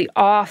mostly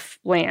off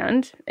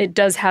land. It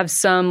does have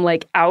some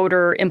like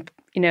outer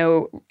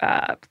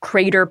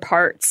crater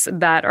parts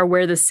that are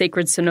where the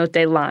sacred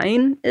cenote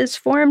line is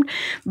formed,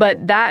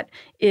 but that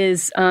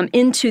is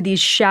into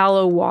these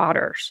shallow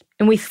waters.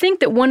 And we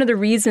think that one of the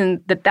reasons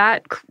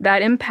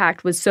that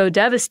impact was so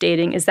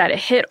devastating is that it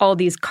hit all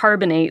these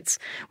carbonates,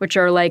 which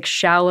are like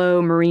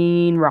shallow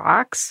marine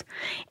rocks.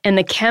 And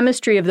the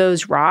chemistry of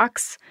those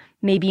rocks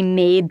maybe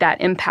made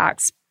that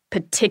impact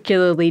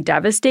particularly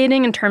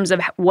devastating in terms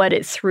of what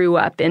it threw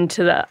up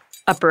into the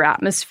upper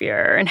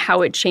atmosphere and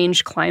how it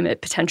changed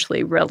climate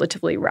potentially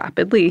relatively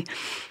rapidly.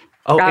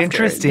 Oh, after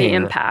interesting. The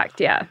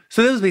impact, yeah.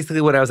 So that was basically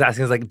what I was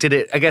asking. Was like, did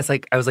it? I guess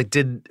like I was like,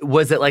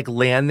 was it like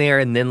land there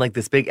and then like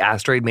this big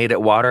asteroid made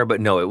it water?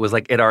 But no, it was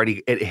like it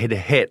had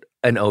hit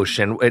an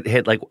ocean. It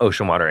hit like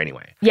ocean water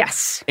anyway.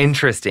 Yes.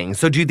 Interesting.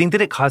 So do you think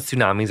that it caused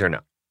tsunamis or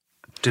no?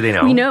 Do they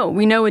know?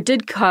 We know it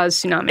did cause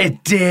tsunami.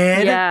 It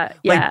did? Yeah.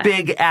 Like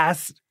big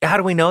ass. How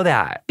do we know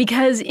that?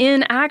 Because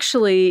in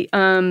actually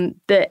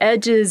the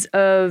edges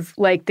of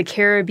like the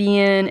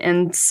Caribbean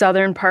and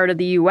southern part of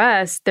the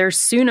U.S., there's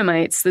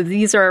tsunamites. So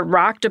these are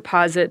rock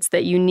deposits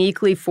that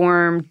uniquely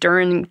form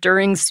during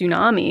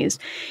tsunamis.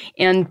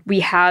 And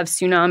we have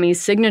tsunami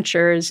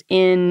signatures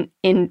in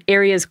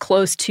areas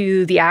close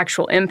to the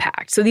actual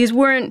impact. So these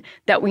weren't,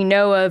 that we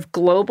know of,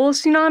 global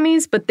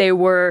tsunamis, but they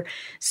were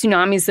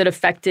tsunamis that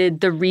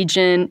affected the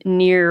region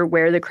near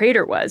where the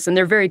crater was. And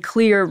they're very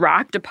clear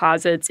rock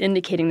deposits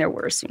indicating there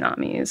were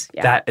tsunamis.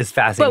 Yeah. That is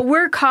fascinating. But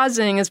we're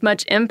causing as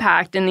much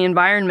impact in the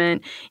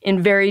environment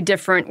in very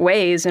different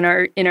ways in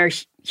our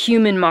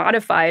human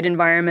modified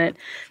environment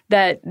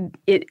that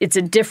it's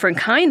a different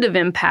kind of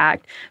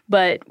impact.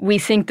 But we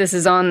think this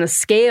is on the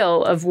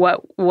scale of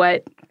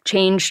what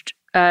changed.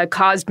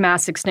 Caused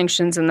mass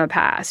extinctions in the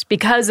past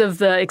because of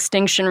the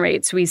extinction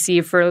rates we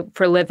see for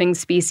living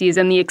species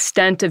and the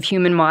extent of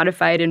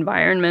human-modified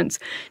environments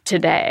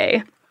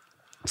today.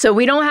 So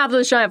we don't have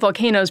those giant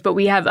volcanoes, but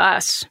we have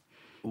us.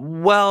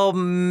 Well,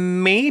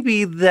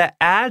 maybe the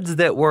ads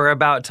that we're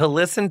about to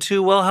listen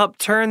to will help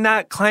turn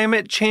that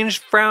climate change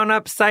frown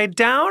upside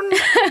down.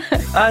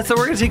 So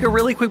we're going to take a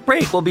really quick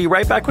break. We'll be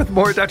right back with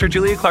more Dr.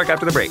 Julia Clarke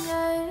after the break.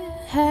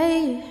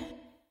 Hey.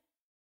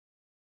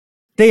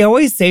 They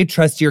always say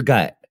trust your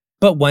gut.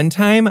 But one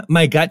time,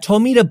 my gut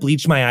told me to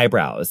bleach my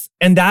eyebrows.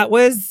 And that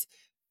was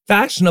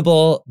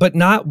fashionable, but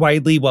not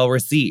widely well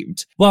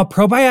received. While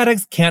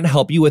probiotics can't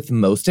help you with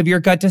most of your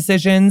gut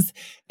decisions,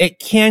 it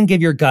can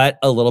give your gut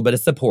a little bit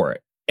of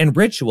support. And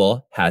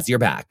Ritual has your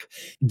back.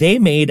 They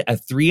made a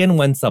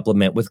 3-in-1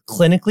 supplement with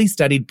clinically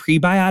studied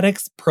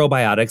prebiotics,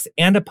 probiotics,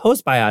 and a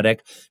postbiotic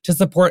to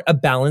support a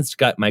balanced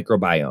gut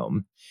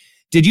microbiome.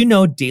 Did you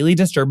know daily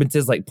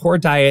disturbances like poor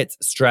diets,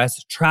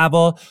 stress,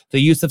 travel,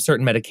 the use of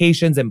certain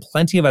medications, and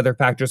plenty of other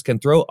factors can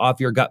throw off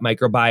your gut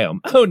microbiome?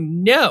 Oh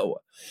no!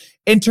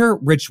 Enter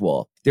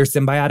Ritual. Their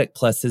Symbiotic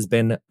Plus has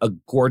been a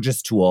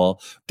gorgeous tool.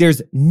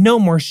 There's no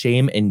more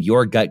shame in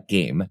your gut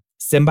game.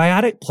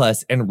 Symbiotic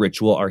Plus and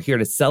Ritual are here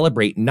to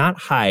celebrate, not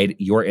hide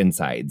your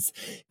insides.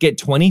 Get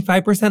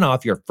 25%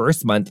 off your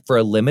first month for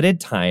a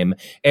limited time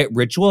at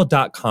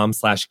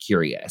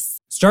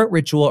ritual.com/curious. Start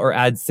Ritual or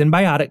add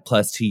Symbiotic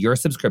Plus to your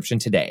subscription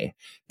today.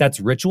 That's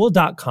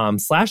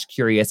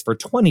ritual.com/curious for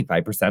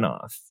 25%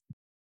 off.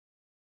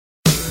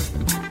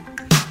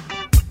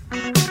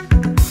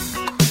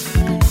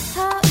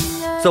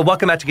 So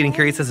welcome back to Getting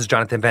Curious. This is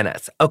Jonathan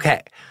Venice.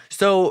 Okay,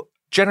 so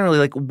generally,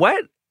 like,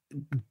 what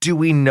do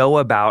we know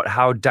about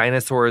how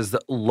dinosaurs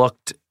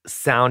looked,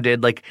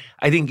 sounded? Like,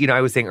 I think,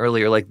 I was saying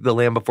earlier, like The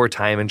Land Before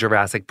Time and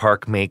Jurassic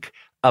Park make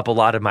up a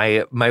lot of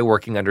my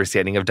working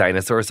understanding of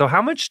dinosaurs. So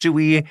how much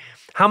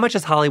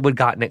has Hollywood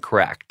gotten it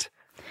correct?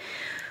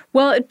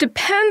 Well, it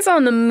depends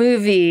on the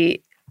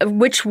movie.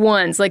 Which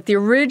ones? Like the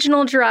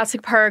original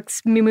Jurassic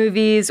Park's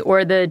movies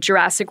or the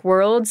Jurassic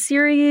World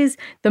series,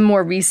 the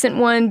more recent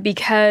one,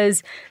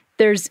 because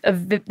there's a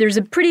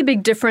pretty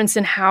big difference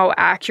in how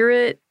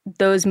accurate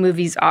those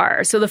movies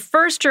are. So the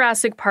first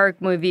Jurassic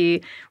Park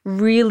movie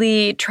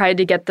really tried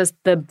to get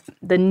the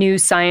new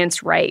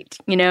science right.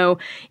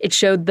 It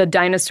showed the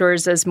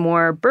dinosaurs as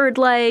more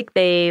bird-like.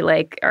 They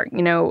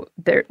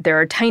there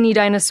are tiny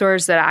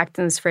dinosaurs that act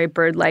in this very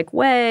bird-like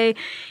way.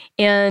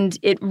 And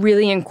it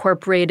really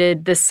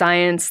incorporated the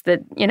science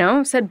that,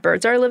 said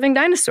birds are living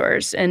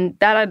dinosaurs. And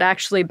that had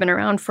actually been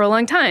around for a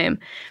long time.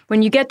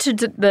 When you get to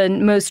the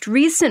most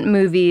recent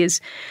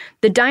movies,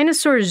 the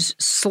dinosaurs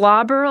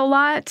slobber a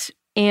lot.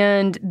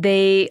 And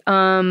they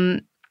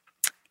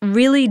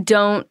really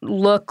don't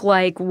look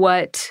like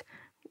what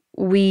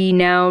we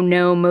now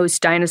know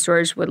most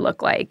dinosaurs would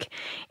look like.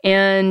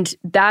 And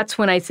that's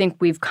when I think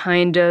we've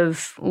kind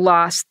of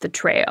lost the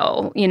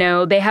trail.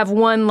 They have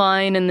one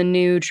line in the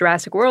new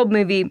Jurassic World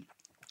movie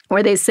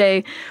where they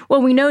say,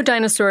 well, we know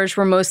dinosaurs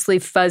were mostly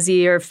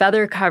fuzzy or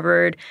feather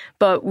covered,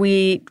 but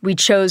we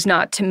chose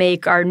not to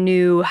make our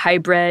new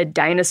hybrid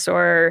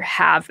dinosaur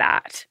have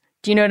that.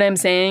 Do you know what I'm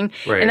saying?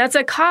 Right. And that's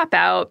a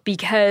cop-out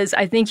because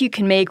I think you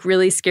can make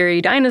really scary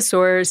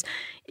dinosaurs,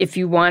 if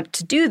you want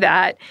to do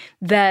that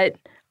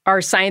are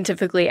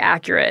scientifically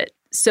accurate.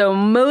 So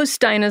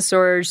most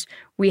dinosaurs,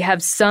 we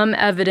have some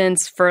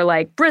evidence for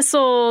like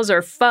bristles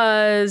or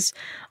fuzz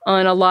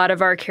on a lot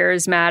of our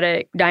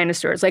charismatic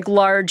dinosaurs, like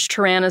large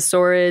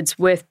tyrannosaurids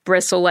with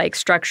bristle-like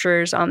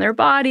structures on their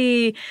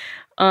body.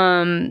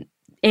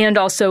 And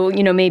also,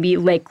 maybe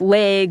like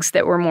legs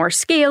that were more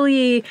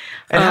scaly.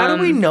 And how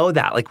do we know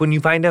that? Like when you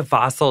find a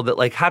fossil that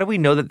like, how do we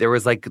know that there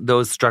was like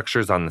those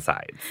structures on the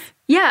sides?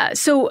 Yeah.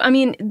 So, I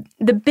mean,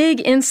 the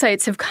big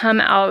insights have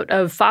come out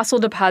of fossil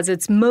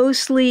deposits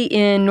mostly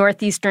in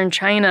northeastern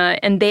China.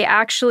 And they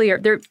actually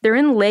they're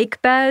in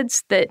lake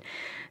beds that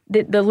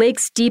the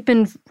lakes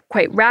deepen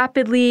quite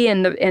rapidly,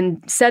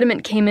 and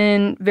sediment came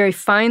in, very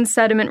fine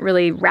sediment,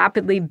 really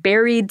rapidly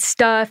buried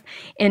stuff,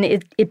 and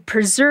it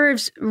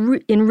preserves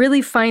in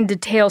really fine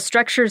detail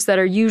structures that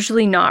are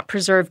usually not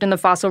preserved in the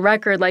fossil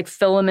record, like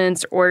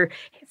filaments or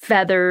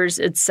feathers,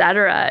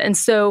 etc. And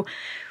so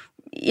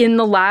in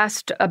the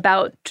last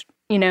about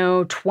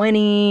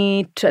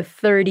 20 to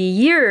 30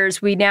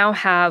 years, we now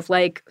have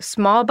like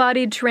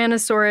small-bodied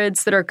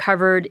tyrannosaurids that are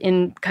covered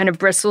in kind of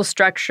bristle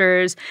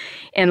structures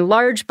and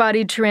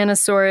large-bodied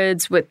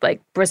tyrannosaurids with like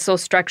bristle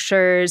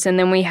structures. And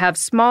then we have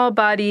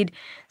small-bodied,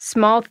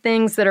 small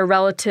things that are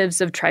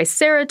relatives of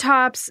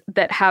Triceratops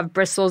that have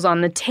bristles on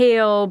the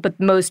tail, but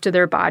most of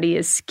their body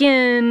is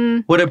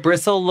skin. Would a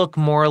bristle look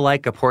more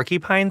like a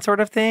porcupine sort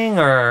of thing,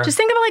 or? Just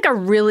think of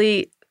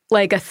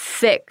like a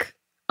thick...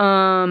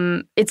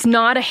 it's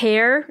not a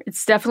hair.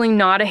 It's definitely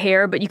not a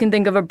hair, but you can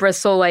think of a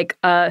bristle like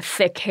a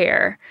thick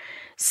hair.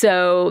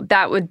 So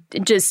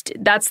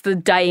that's the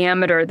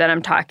diameter that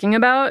I'm talking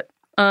about.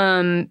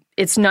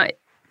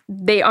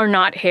 They are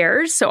not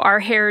hairs. So our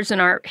hairs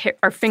and our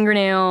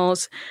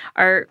fingernails,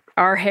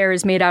 our hair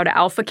is made out of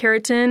alpha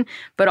keratin,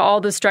 but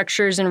all the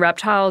structures in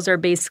reptiles are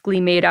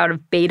basically made out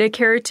of beta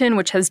keratin,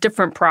 which has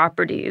different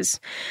properties.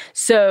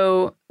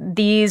 So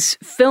these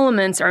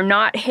filaments are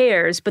not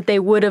hairs, but they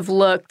would have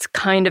looked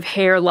kind of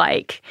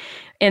hair-like.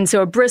 And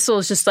so a bristle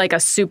is just like a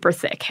super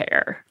thick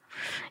hair.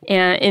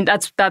 And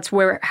that's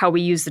how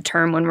we use the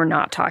term when we're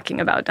not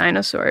talking about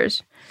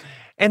dinosaurs.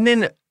 And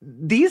then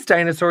these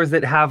dinosaurs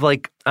that have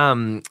like,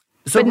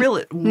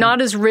 really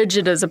not as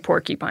rigid as a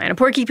porcupine. A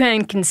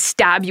porcupine can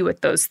stab you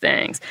with those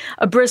things.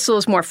 A bristle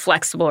is more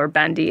flexible or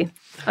bendy.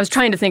 I was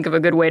trying to think of a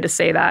good way to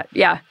say that.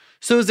 Yeah.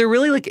 So is there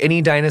really like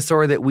any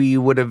dinosaur that we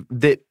would have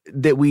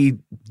that we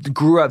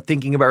grew up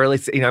thinking about? Or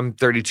like, I'm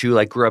 32,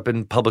 like grew up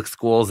in public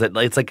schools. That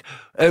it's like,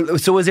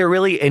 so was there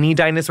really any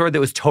dinosaur that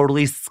was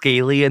totally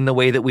scaly in the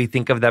way that we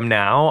think of them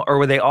now, or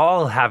were they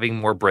all having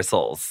more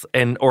bristles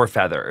or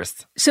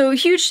feathers? So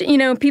huge.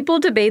 People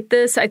debate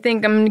this. I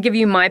think I'm going to give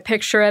you my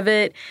picture of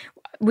it.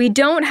 We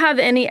don't have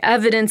any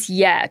evidence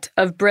yet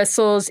of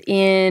bristles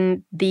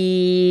in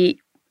the.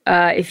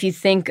 If you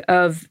think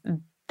of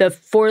the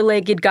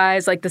four-legged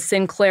guys like the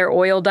Sinclair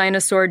oil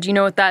dinosaur. Do you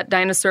know what that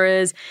dinosaur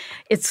is?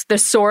 It's the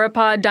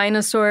sauropod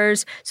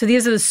dinosaurs. So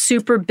these are the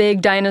super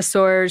big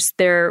dinosaurs.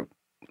 They're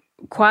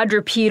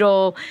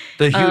quadrupedal.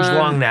 The huge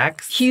long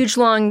necks? Huge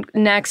long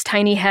necks,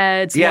 tiny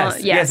heads.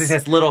 Yes, yes.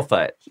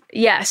 Littlefoot.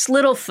 Yes,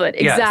 Littlefoot,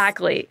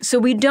 exactly. Yes. So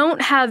we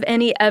don't have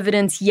any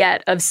evidence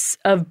yet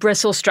of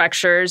bristle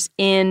structures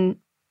in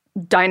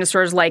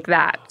dinosaurs like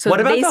that. So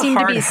what about they the seem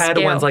hard to be head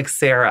scale. ones like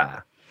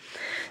Sarah?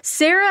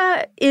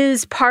 Sarah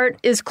is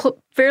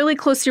fairly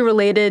closely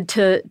related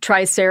to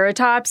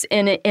Triceratops,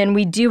 and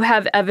we do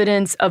have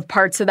evidence of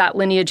parts of that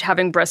lineage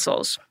having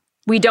bristles.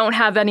 We don't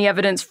have any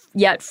evidence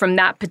yet from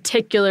that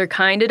particular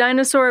kind of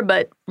dinosaur,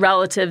 but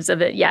relatives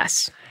of it,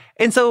 yes.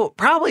 And so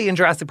probably in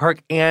Jurassic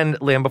Park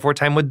and Land Before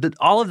Time, would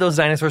all of those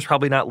dinosaurs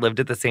probably not lived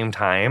at the same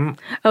time?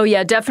 Oh,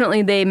 yeah,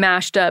 definitely they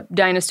mashed up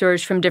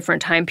dinosaurs from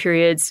different time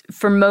periods.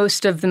 For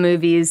most of the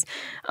movies,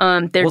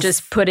 they're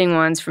just putting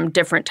ones from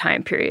different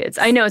time periods.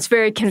 I know, it's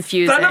very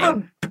confusing. Son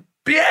of a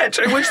bitch!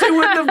 I wish they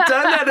wouldn't have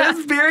done that.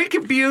 That's very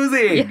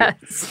confusing.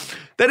 Yes.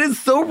 That is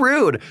so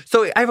rude.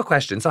 So I have a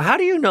question. So how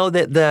do you know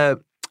that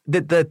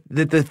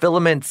the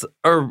filaments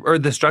or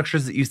the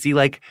structures that you see,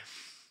 like,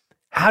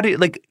 how do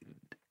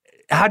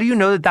you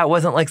know that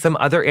wasn't like some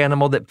other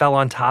animal that fell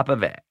on top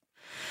of it?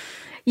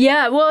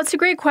 Yeah, well, it's a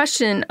great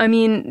question. I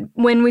mean,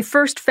 when we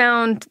first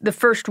found the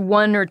first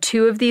one or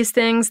two of these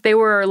things, they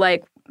were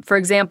like, for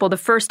example, the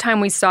first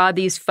time we saw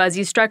these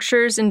fuzzy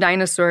structures in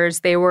dinosaurs,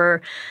 there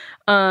were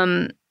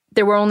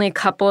only a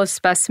couple of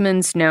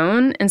specimens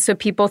known. And so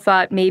people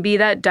thought maybe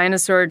that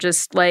dinosaur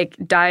just like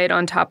died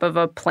on top of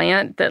a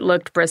plant that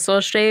looked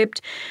bristle-shaped.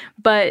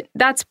 But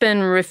that's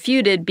been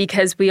refuted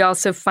because we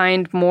also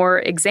find more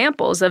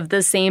examples of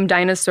the same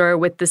dinosaur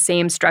with the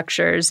same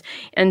structures.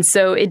 And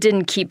so it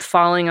didn't keep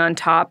falling on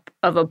top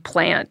of a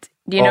plant.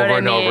 Do you know what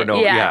I mean? Over and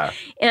over. Yeah.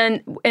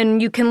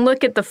 And you can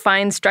look at the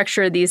fine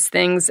structure of these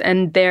things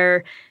and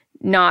they're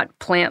not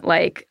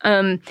plant-like.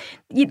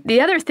 The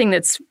other thing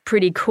that's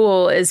pretty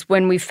cool is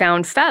when we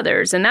found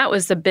feathers, and that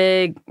was the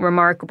big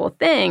remarkable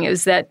thing,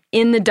 is that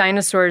in the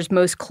dinosaurs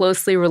most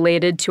closely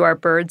related to our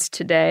birds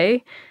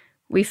today,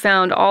 we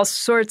found all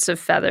sorts of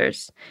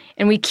feathers,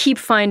 and we keep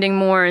finding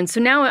more. And so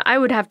now I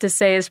would have to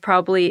say is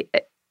probably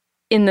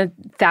in the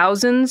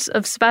thousands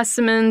of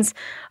specimens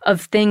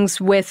of things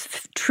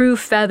with true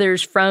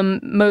feathers from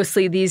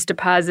mostly these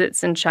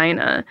deposits in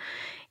China.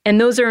 And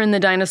those are in the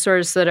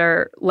dinosaurs that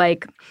are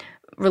like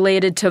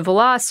related to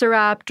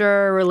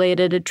Velociraptor,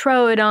 related to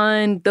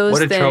Troodon, those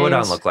things. What did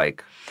Troodon look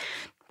like?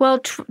 Well,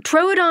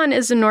 Troodon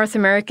is a North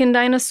American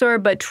dinosaur,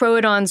 but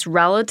Troodon's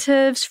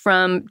relatives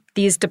from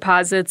these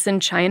deposits in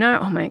China,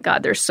 oh my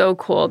God, they're so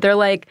cool. They're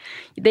like,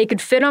 they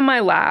could fit on my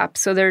lap,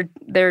 so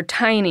they're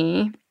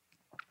tiny.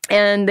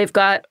 And they've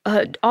got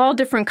all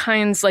different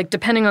kinds, like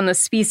depending on the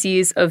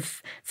species,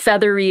 of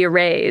feathery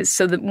arrays.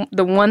 So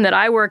the one that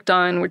I worked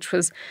on, which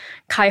was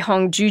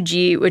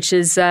Kaihongjuji, which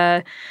is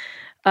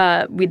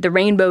with the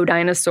rainbow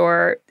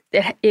dinosaur,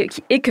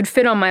 it could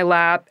fit on my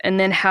lap and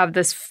then have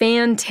this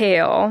fan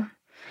tail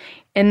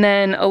and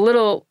then a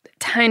little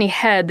tiny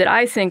head that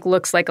I think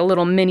looks like a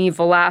little mini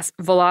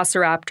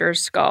velociraptor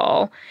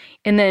skull,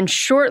 and then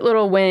short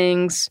little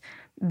wings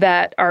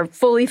that are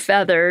fully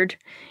feathered,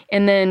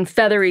 and then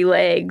feathery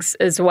legs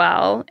as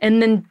well.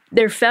 And then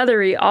they're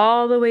feathery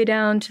all the way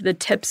down to the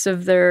tips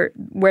of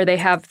where they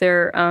have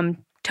their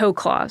toe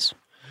claws.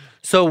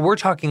 So we're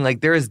talking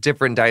like there's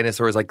different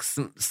dinosaurs, like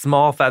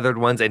small feathered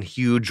ones and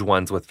huge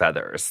ones with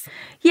feathers.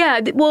 Yeah,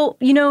 well,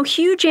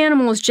 huge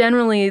animals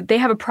generally, they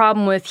have a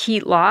problem with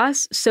heat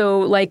loss. So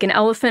like an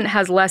elephant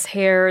has less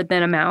hair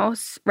than a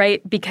mouse,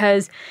 right?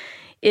 Because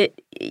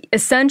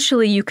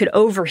essentially you could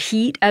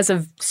overheat as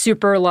a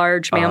super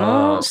large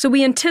mammal. Oh. So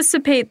we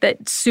anticipate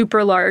that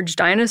super large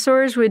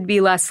dinosaurs would be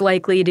less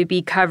likely to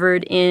be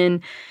covered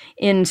in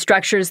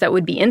structures that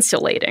would be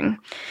insulating.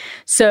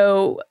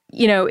 So,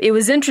 it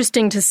was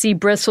interesting to see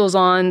bristles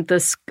on the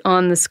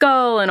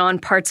skull and on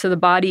parts of the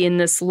body in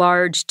this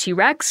large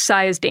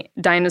T-Rex-sized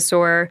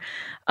dinosaur.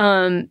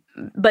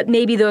 But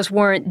maybe those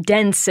weren't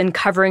dense and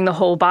covering the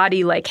whole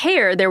body like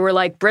hair. There were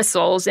like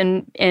bristles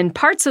and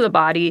parts of the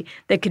body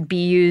that could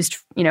be used,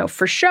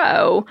 for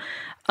show.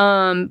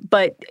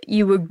 But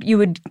you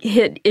would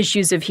hit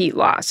issues of heat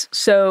loss.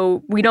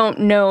 So we don't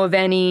know of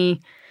any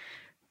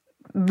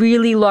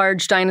really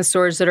large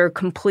dinosaurs that are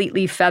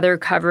completely feather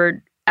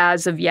covered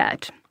as of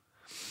yet.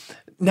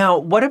 Now,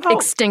 what about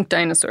extinct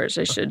dinosaurs,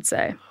 I should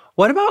say.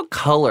 What about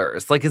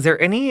colors? Like, is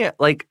there any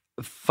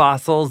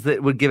fossils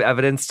that would give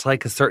evidence to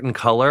a certain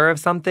color of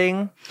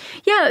something?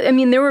 Yeah, I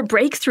mean, there were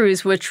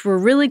breakthroughs which were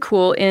really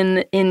cool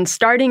in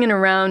starting in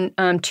around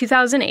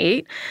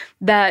 2008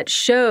 that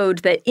showed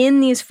that in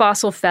these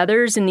fossil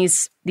feathers, in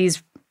these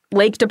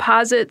lake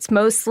deposits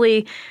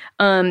mostly,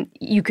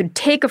 you could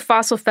take a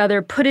fossil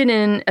feather, put it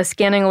in a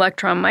scanning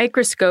electron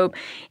microscope,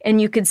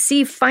 and you could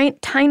see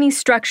tiny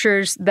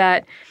structures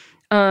that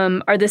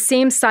are the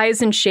same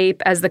size and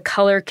shape as the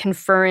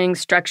color-conferring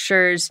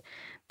structures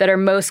that are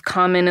most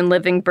common in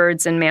living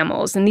birds and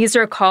mammals. And these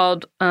are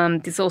called,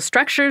 these little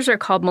structures are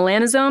called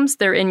melanosomes.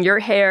 They're in your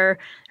hair,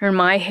 they're in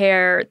my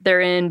hair, they're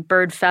in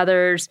bird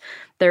feathers,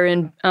 they're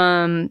in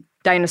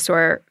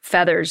dinosaur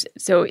feathers,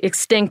 so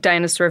extinct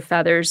dinosaur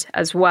feathers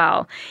as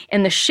well.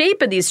 And the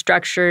shape of these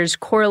structures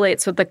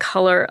correlates with the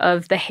color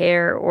of the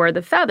hair or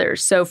the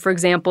feathers. So, for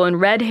example, in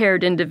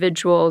red-haired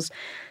individuals,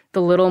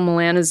 the little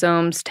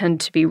melanosomes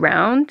tend to be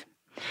round.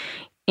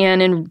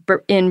 And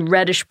in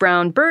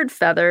reddish-brown bird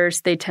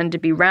feathers, they tend to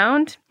be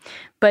round.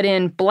 But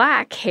in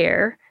black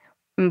hair,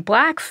 in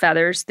black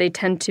feathers, they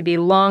tend to be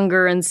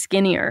longer and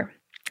skinnier.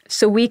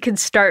 So we could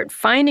start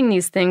finding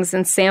these things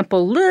and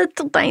sample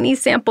little tiny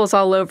samples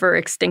all over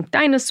extinct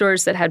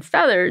dinosaurs that had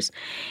feathers,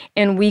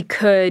 and we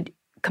could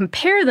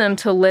compare them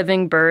to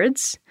living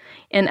birds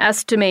and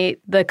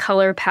estimate the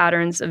color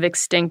patterns of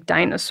extinct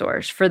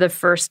dinosaurs for the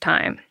first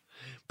time.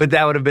 But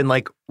that would have been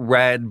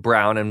red,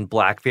 brown, and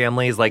black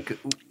families,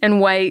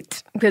 And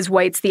white, because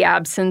white's the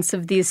absence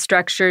of these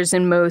structures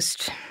in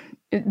most.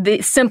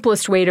 The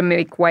simplest way to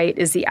make white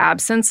is the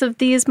absence of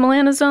these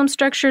melanosome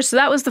structures. So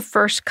that was the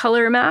first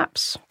color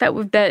maps that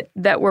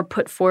were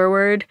put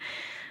forward.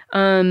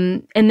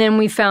 And then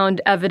we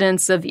found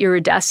evidence of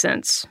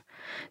iridescence.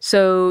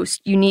 So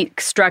unique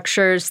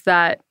structures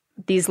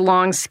these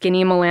long,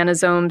 skinny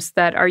melanosomes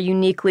that are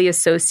uniquely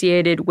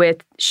associated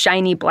with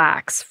shiny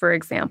blacks, for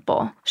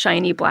example,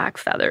 shiny black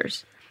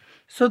feathers.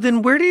 So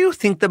then where do you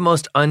think the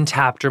most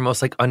untapped or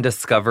most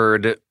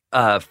undiscovered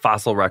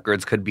fossil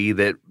records could be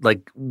that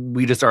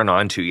we just aren't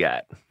onto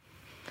yet?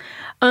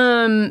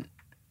 Well,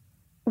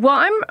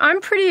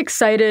 I'm pretty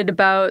excited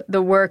about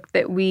the work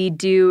that we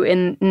do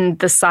in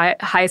the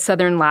high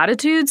southern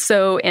latitudes.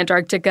 So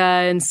Antarctica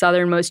and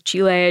southernmost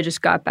Chile. I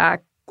just got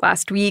back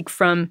last week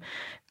from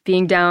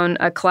being down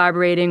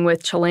collaborating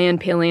with Chilean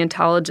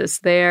paleontologists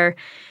there,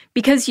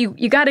 because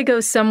you got to go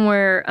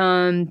somewhere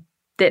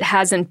that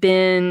hasn't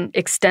been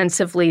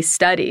extensively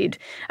studied.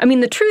 I mean,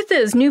 the truth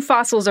is new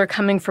fossils are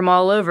coming from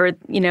all over,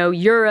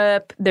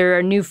 Europe. There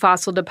are new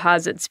fossil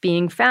deposits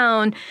being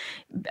found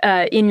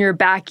in your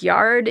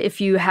backyard.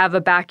 If you have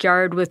a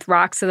backyard with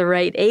rocks of the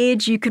right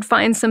age, you could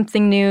find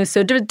something new.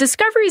 So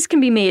discoveries can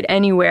be made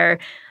anywhere.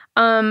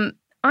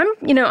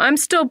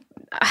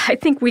 I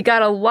think we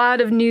got a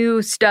lot of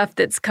new stuff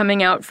that's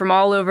coming out from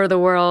all over the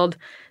world.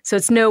 So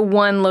it's no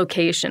one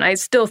location. I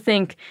still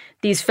think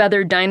these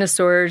feathered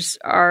dinosaurs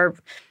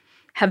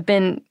have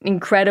been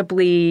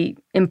incredibly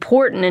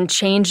important in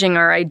changing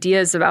our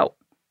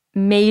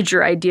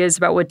major ideas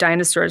about what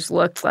dinosaurs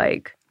looked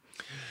like.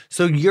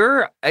 So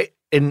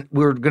and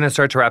we're going to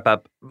start to wrap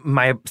up.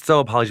 My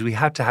apologies. We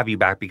have to have you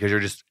back because you're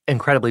just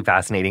incredibly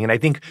fascinating. And I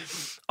think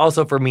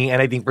also for me,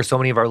 and I think for so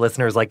many of our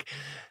listeners, like,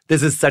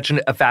 this is such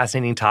a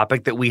fascinating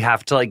topic that we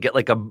have to like get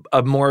like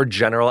a more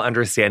general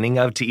understanding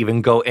of to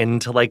even go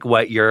into like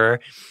what your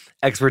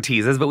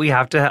expertise is. But we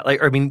have to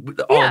like, I mean,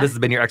 all of this has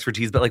been your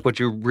expertise, but like what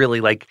you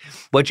really like,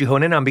 what you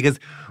hone in on, because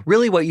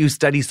really what you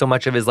study so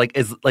much of is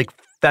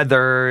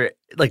feather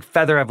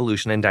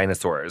evolution in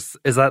dinosaurs.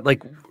 Is that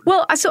like?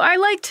 Well, so I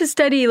like to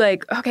study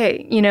like,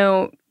 okay,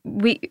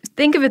 we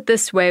think of it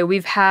this way.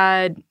 We've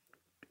had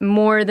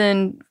more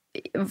than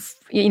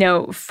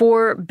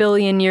 4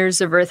 billion years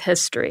of Earth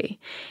history.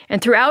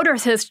 And throughout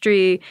Earth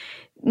history,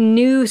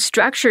 new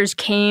structures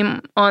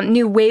came on,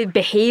 new wave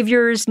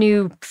behaviors,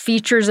 new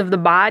features of the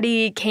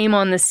body came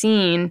on the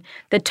scene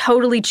that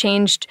totally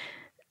changed,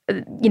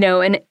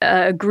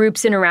 a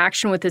group's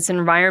interaction with its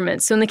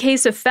environment. So in the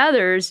case of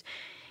feathers,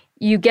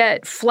 you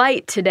get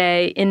flight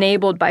today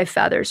enabled by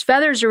feathers.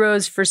 Feathers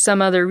arose for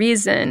some other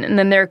reason, and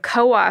then they're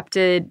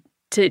co-opted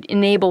to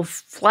enable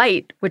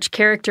flight, which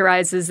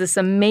characterizes this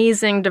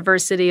amazing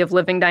diversity of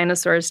living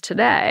dinosaurs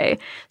today.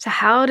 So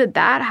how did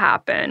that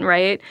happen,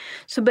 right?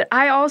 So, but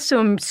I also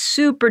am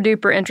super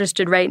duper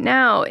interested right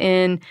now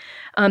in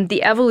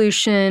the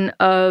evolution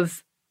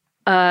of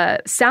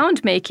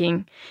sound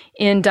making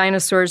in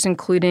dinosaurs,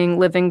 including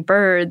living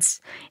birds.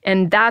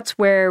 And that's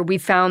where we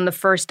found the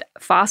first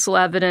fossil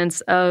evidence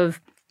of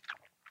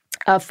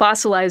a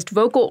fossilized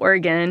vocal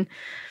organ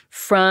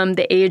from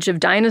the age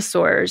of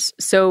dinosaurs.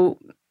 So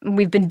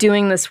we've been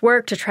doing this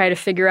work to try to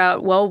figure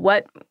out, well,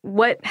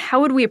 how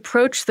would we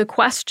approach the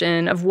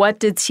question of what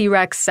did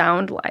T-Rex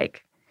sound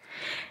like?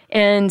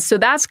 And so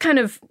that's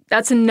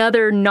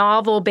another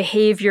novel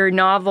behavior,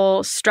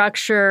 novel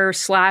structure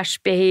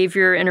 /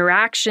 behavior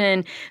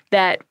interaction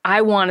that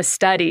I want to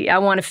study. I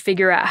want to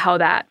figure out how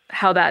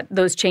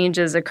those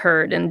changes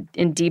occurred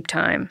in deep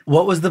time.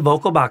 What was the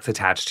vocal box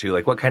attached to?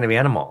 Like, what kind of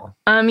animal?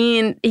 I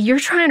mean, you're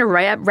trying to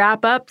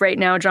wrap up right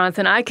now,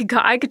 Jonathan. I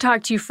could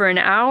talk to you for an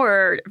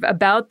hour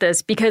about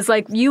this because,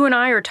 like, you and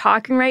I are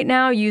talking right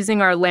now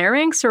using our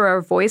larynx or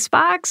our voice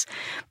box,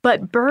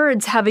 but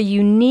birds have a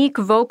unique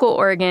vocal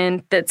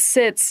organ that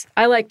sits,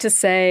 I like to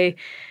say,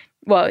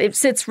 well, it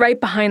sits right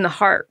behind the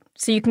heart.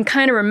 So you can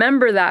kind of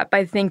remember that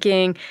by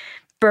thinking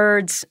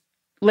birds,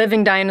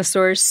 living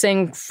dinosaurs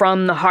sing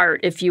from the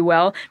heart, if you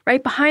will,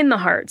 right behind the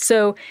heart.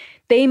 So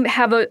they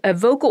have a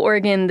vocal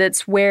organ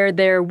that's where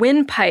their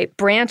windpipe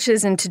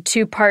branches into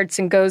two parts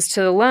and goes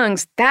to the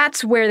lungs.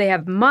 That's where they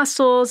have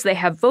muscles, they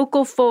have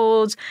vocal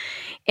folds,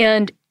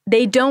 and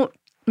they don't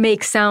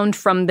make sound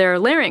from their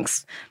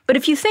larynx. But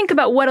if you think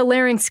about what a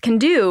larynx can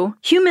do,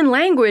 human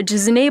language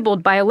is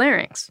enabled by a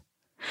larynx.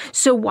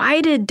 So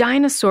why did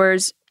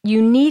dinosaurs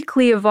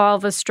uniquely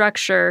evolve a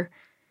structure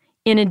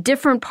in a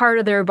different part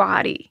of their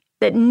body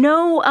that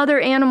no other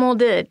animal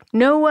did?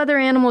 No other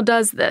animal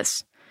does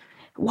this.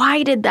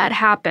 Why did that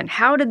happen?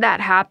 How did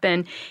that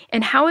happen?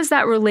 And how is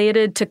that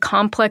related to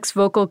complex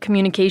vocal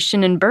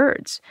communication in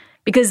birds?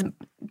 Because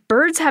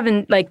birds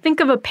haven't, think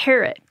of a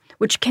parrot,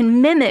 which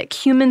can mimic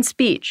human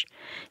speech.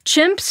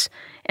 Chimps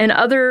and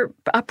other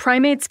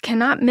primates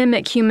cannot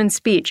mimic human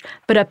speech,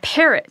 but a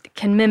parrot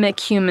can mimic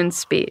human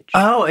speech.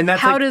 Oh, and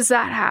that's how does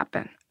that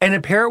happen? And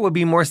a parrot would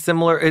be more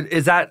similar.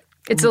 Is that?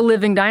 It's a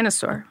living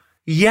dinosaur.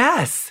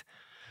 Yes.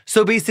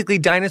 So basically,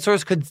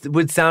 dinosaurs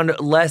would sound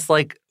less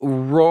like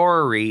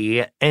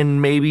roary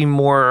and maybe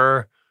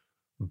more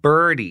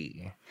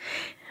birdy.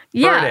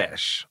 Yeah.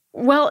 Birdish.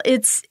 Well,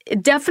 it's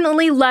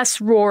definitely less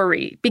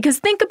roary because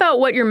think about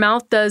what your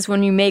mouth does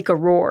when you make a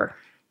roar.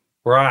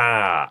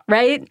 Rah.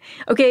 Right?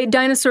 Okay,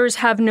 dinosaurs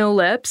have no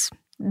lips.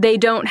 They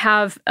don't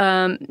have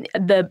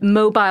the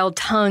mobile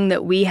tongue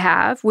that we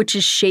have, which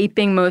is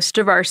shaping most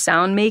of our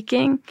sound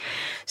making.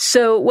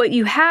 So what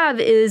you have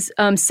is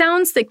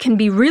sounds that can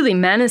be really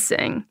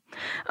menacing.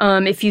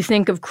 If you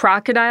think of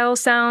crocodile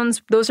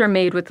sounds, those are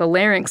made with the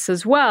larynx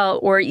as well,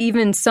 or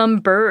even some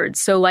birds.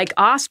 So like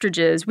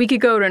ostriches, we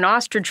could go to an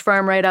ostrich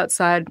farm right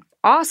outside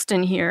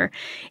Austin here,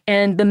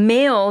 and the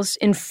males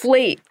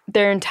inflate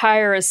their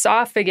entire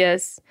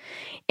esophagus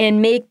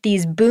and make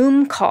these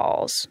boom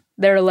calls.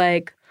 They're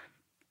like,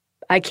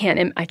 I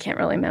can't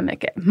really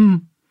mimic it.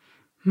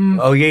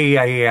 Oh,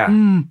 yeah.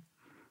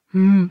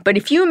 But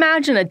if you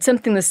imagine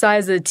something the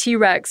size of a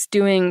T-Rex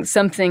doing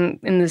something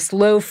in this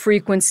low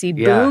frequency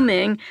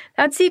booming,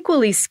 that's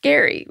equally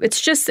scary. It's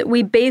just that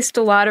we based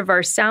a lot of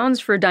our sounds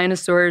for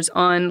dinosaurs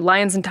on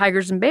lions and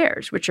tigers and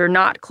bears, which are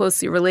not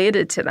closely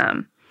related to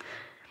them.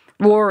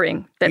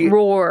 Roaring,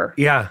 roar.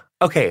 Yeah.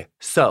 Okay,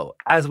 so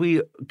as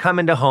we come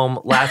into home,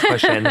 last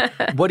question.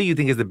 What do you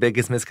think is the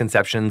biggest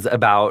misconceptions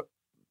about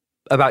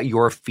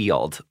your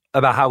field,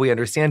 about how we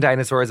understand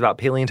dinosaurs, about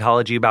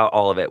paleontology, about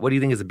all of it? What do you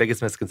think is the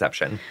biggest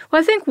misconception?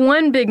 Well, I think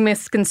one big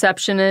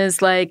misconception is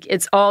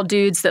it's all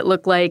dudes that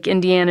look like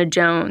Indiana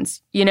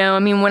Jones. When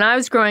I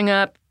was growing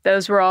up,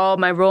 those were all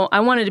my role. I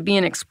wanted to be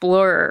an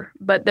explorer,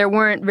 but there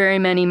weren't very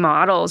many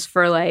models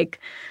for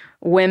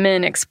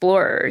women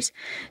explorers.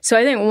 So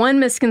I think one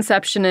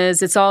misconception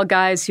is it's all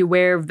guys who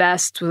wear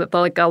vests with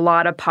like a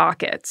lot of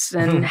pockets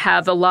and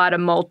have a lot of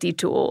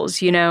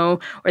multi-tools, or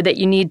that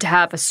you need to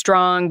have a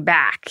strong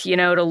back,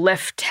 to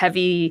lift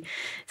heavy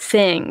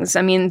things.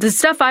 I mean, the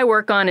stuff I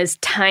work on is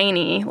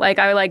tiny. Like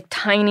I like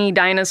tiny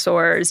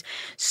dinosaurs.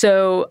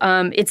 So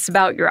it's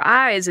about your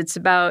eyes. It's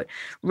about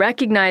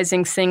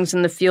recognizing things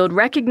in the field,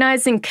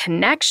 recognizing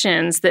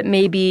connections that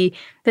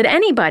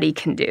anybody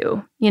can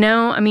do.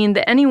 I mean,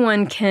 that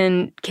anyone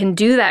can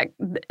do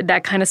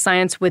that kind of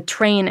science with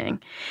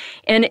training.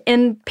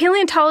 And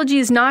paleontology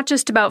is not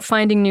just about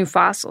finding new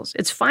fossils.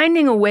 It's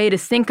finding a way to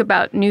think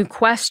about new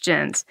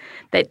questions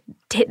that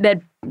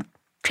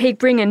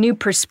bring a new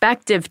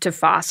perspective to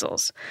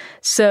fossils.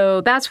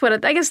 So that's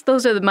what I guess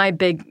those are my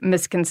big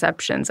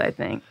misconceptions, I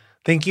think.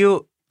 Thank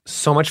you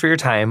so much for your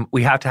time.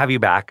 We have to have you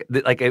back.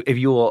 Like, if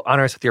you will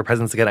honor us with your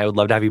presence again, I would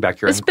love to have you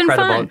back. You're incredible.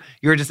 Been fun.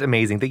 You're just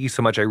amazing. Thank you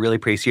so much. I really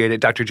appreciate it.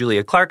 Dr.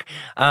 Julia Clarke.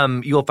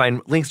 You'll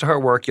find links to her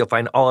work. You'll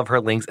find all of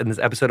her links in this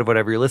episode of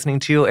whatever you're listening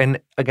to. And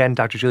again,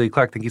 Dr. Julia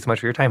Clarke, thank you so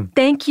much for your time.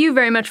 Thank you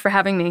very much for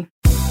having me.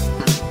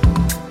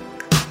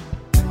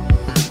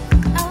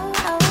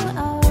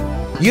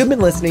 You've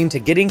been listening to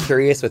Getting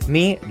Curious with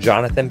me,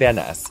 Jonathan Van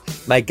Ness.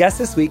 My guest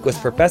this week was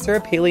Professor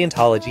of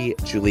Paleontology,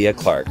 Julia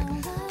Clarke.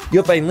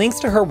 You'll find links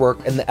to her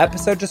work in the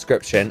episode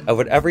description of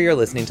whatever you're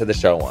listening to the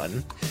show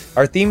on.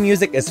 Our theme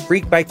music is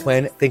Freak by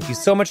Quinn. Thank you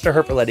so much to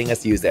her for letting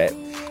us use it.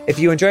 If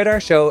you enjoyed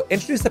our show,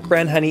 introduce a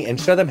friend, honey, and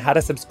show them how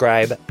to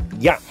subscribe.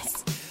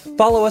 Yes!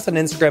 Follow us on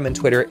Instagram and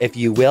Twitter, if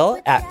you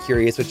will, at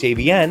Curious with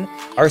JVN.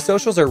 Our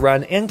socials are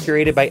run and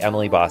curated by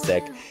Emily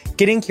Bosick.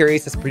 Getting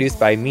Curious is produced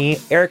by me,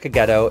 Erica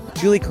Ghetto,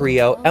 Julie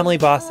Carrillo, Emily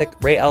Bosick,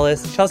 Ray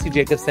Ellis, Chelsea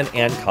Jacobson,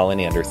 and Colin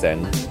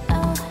Anderson.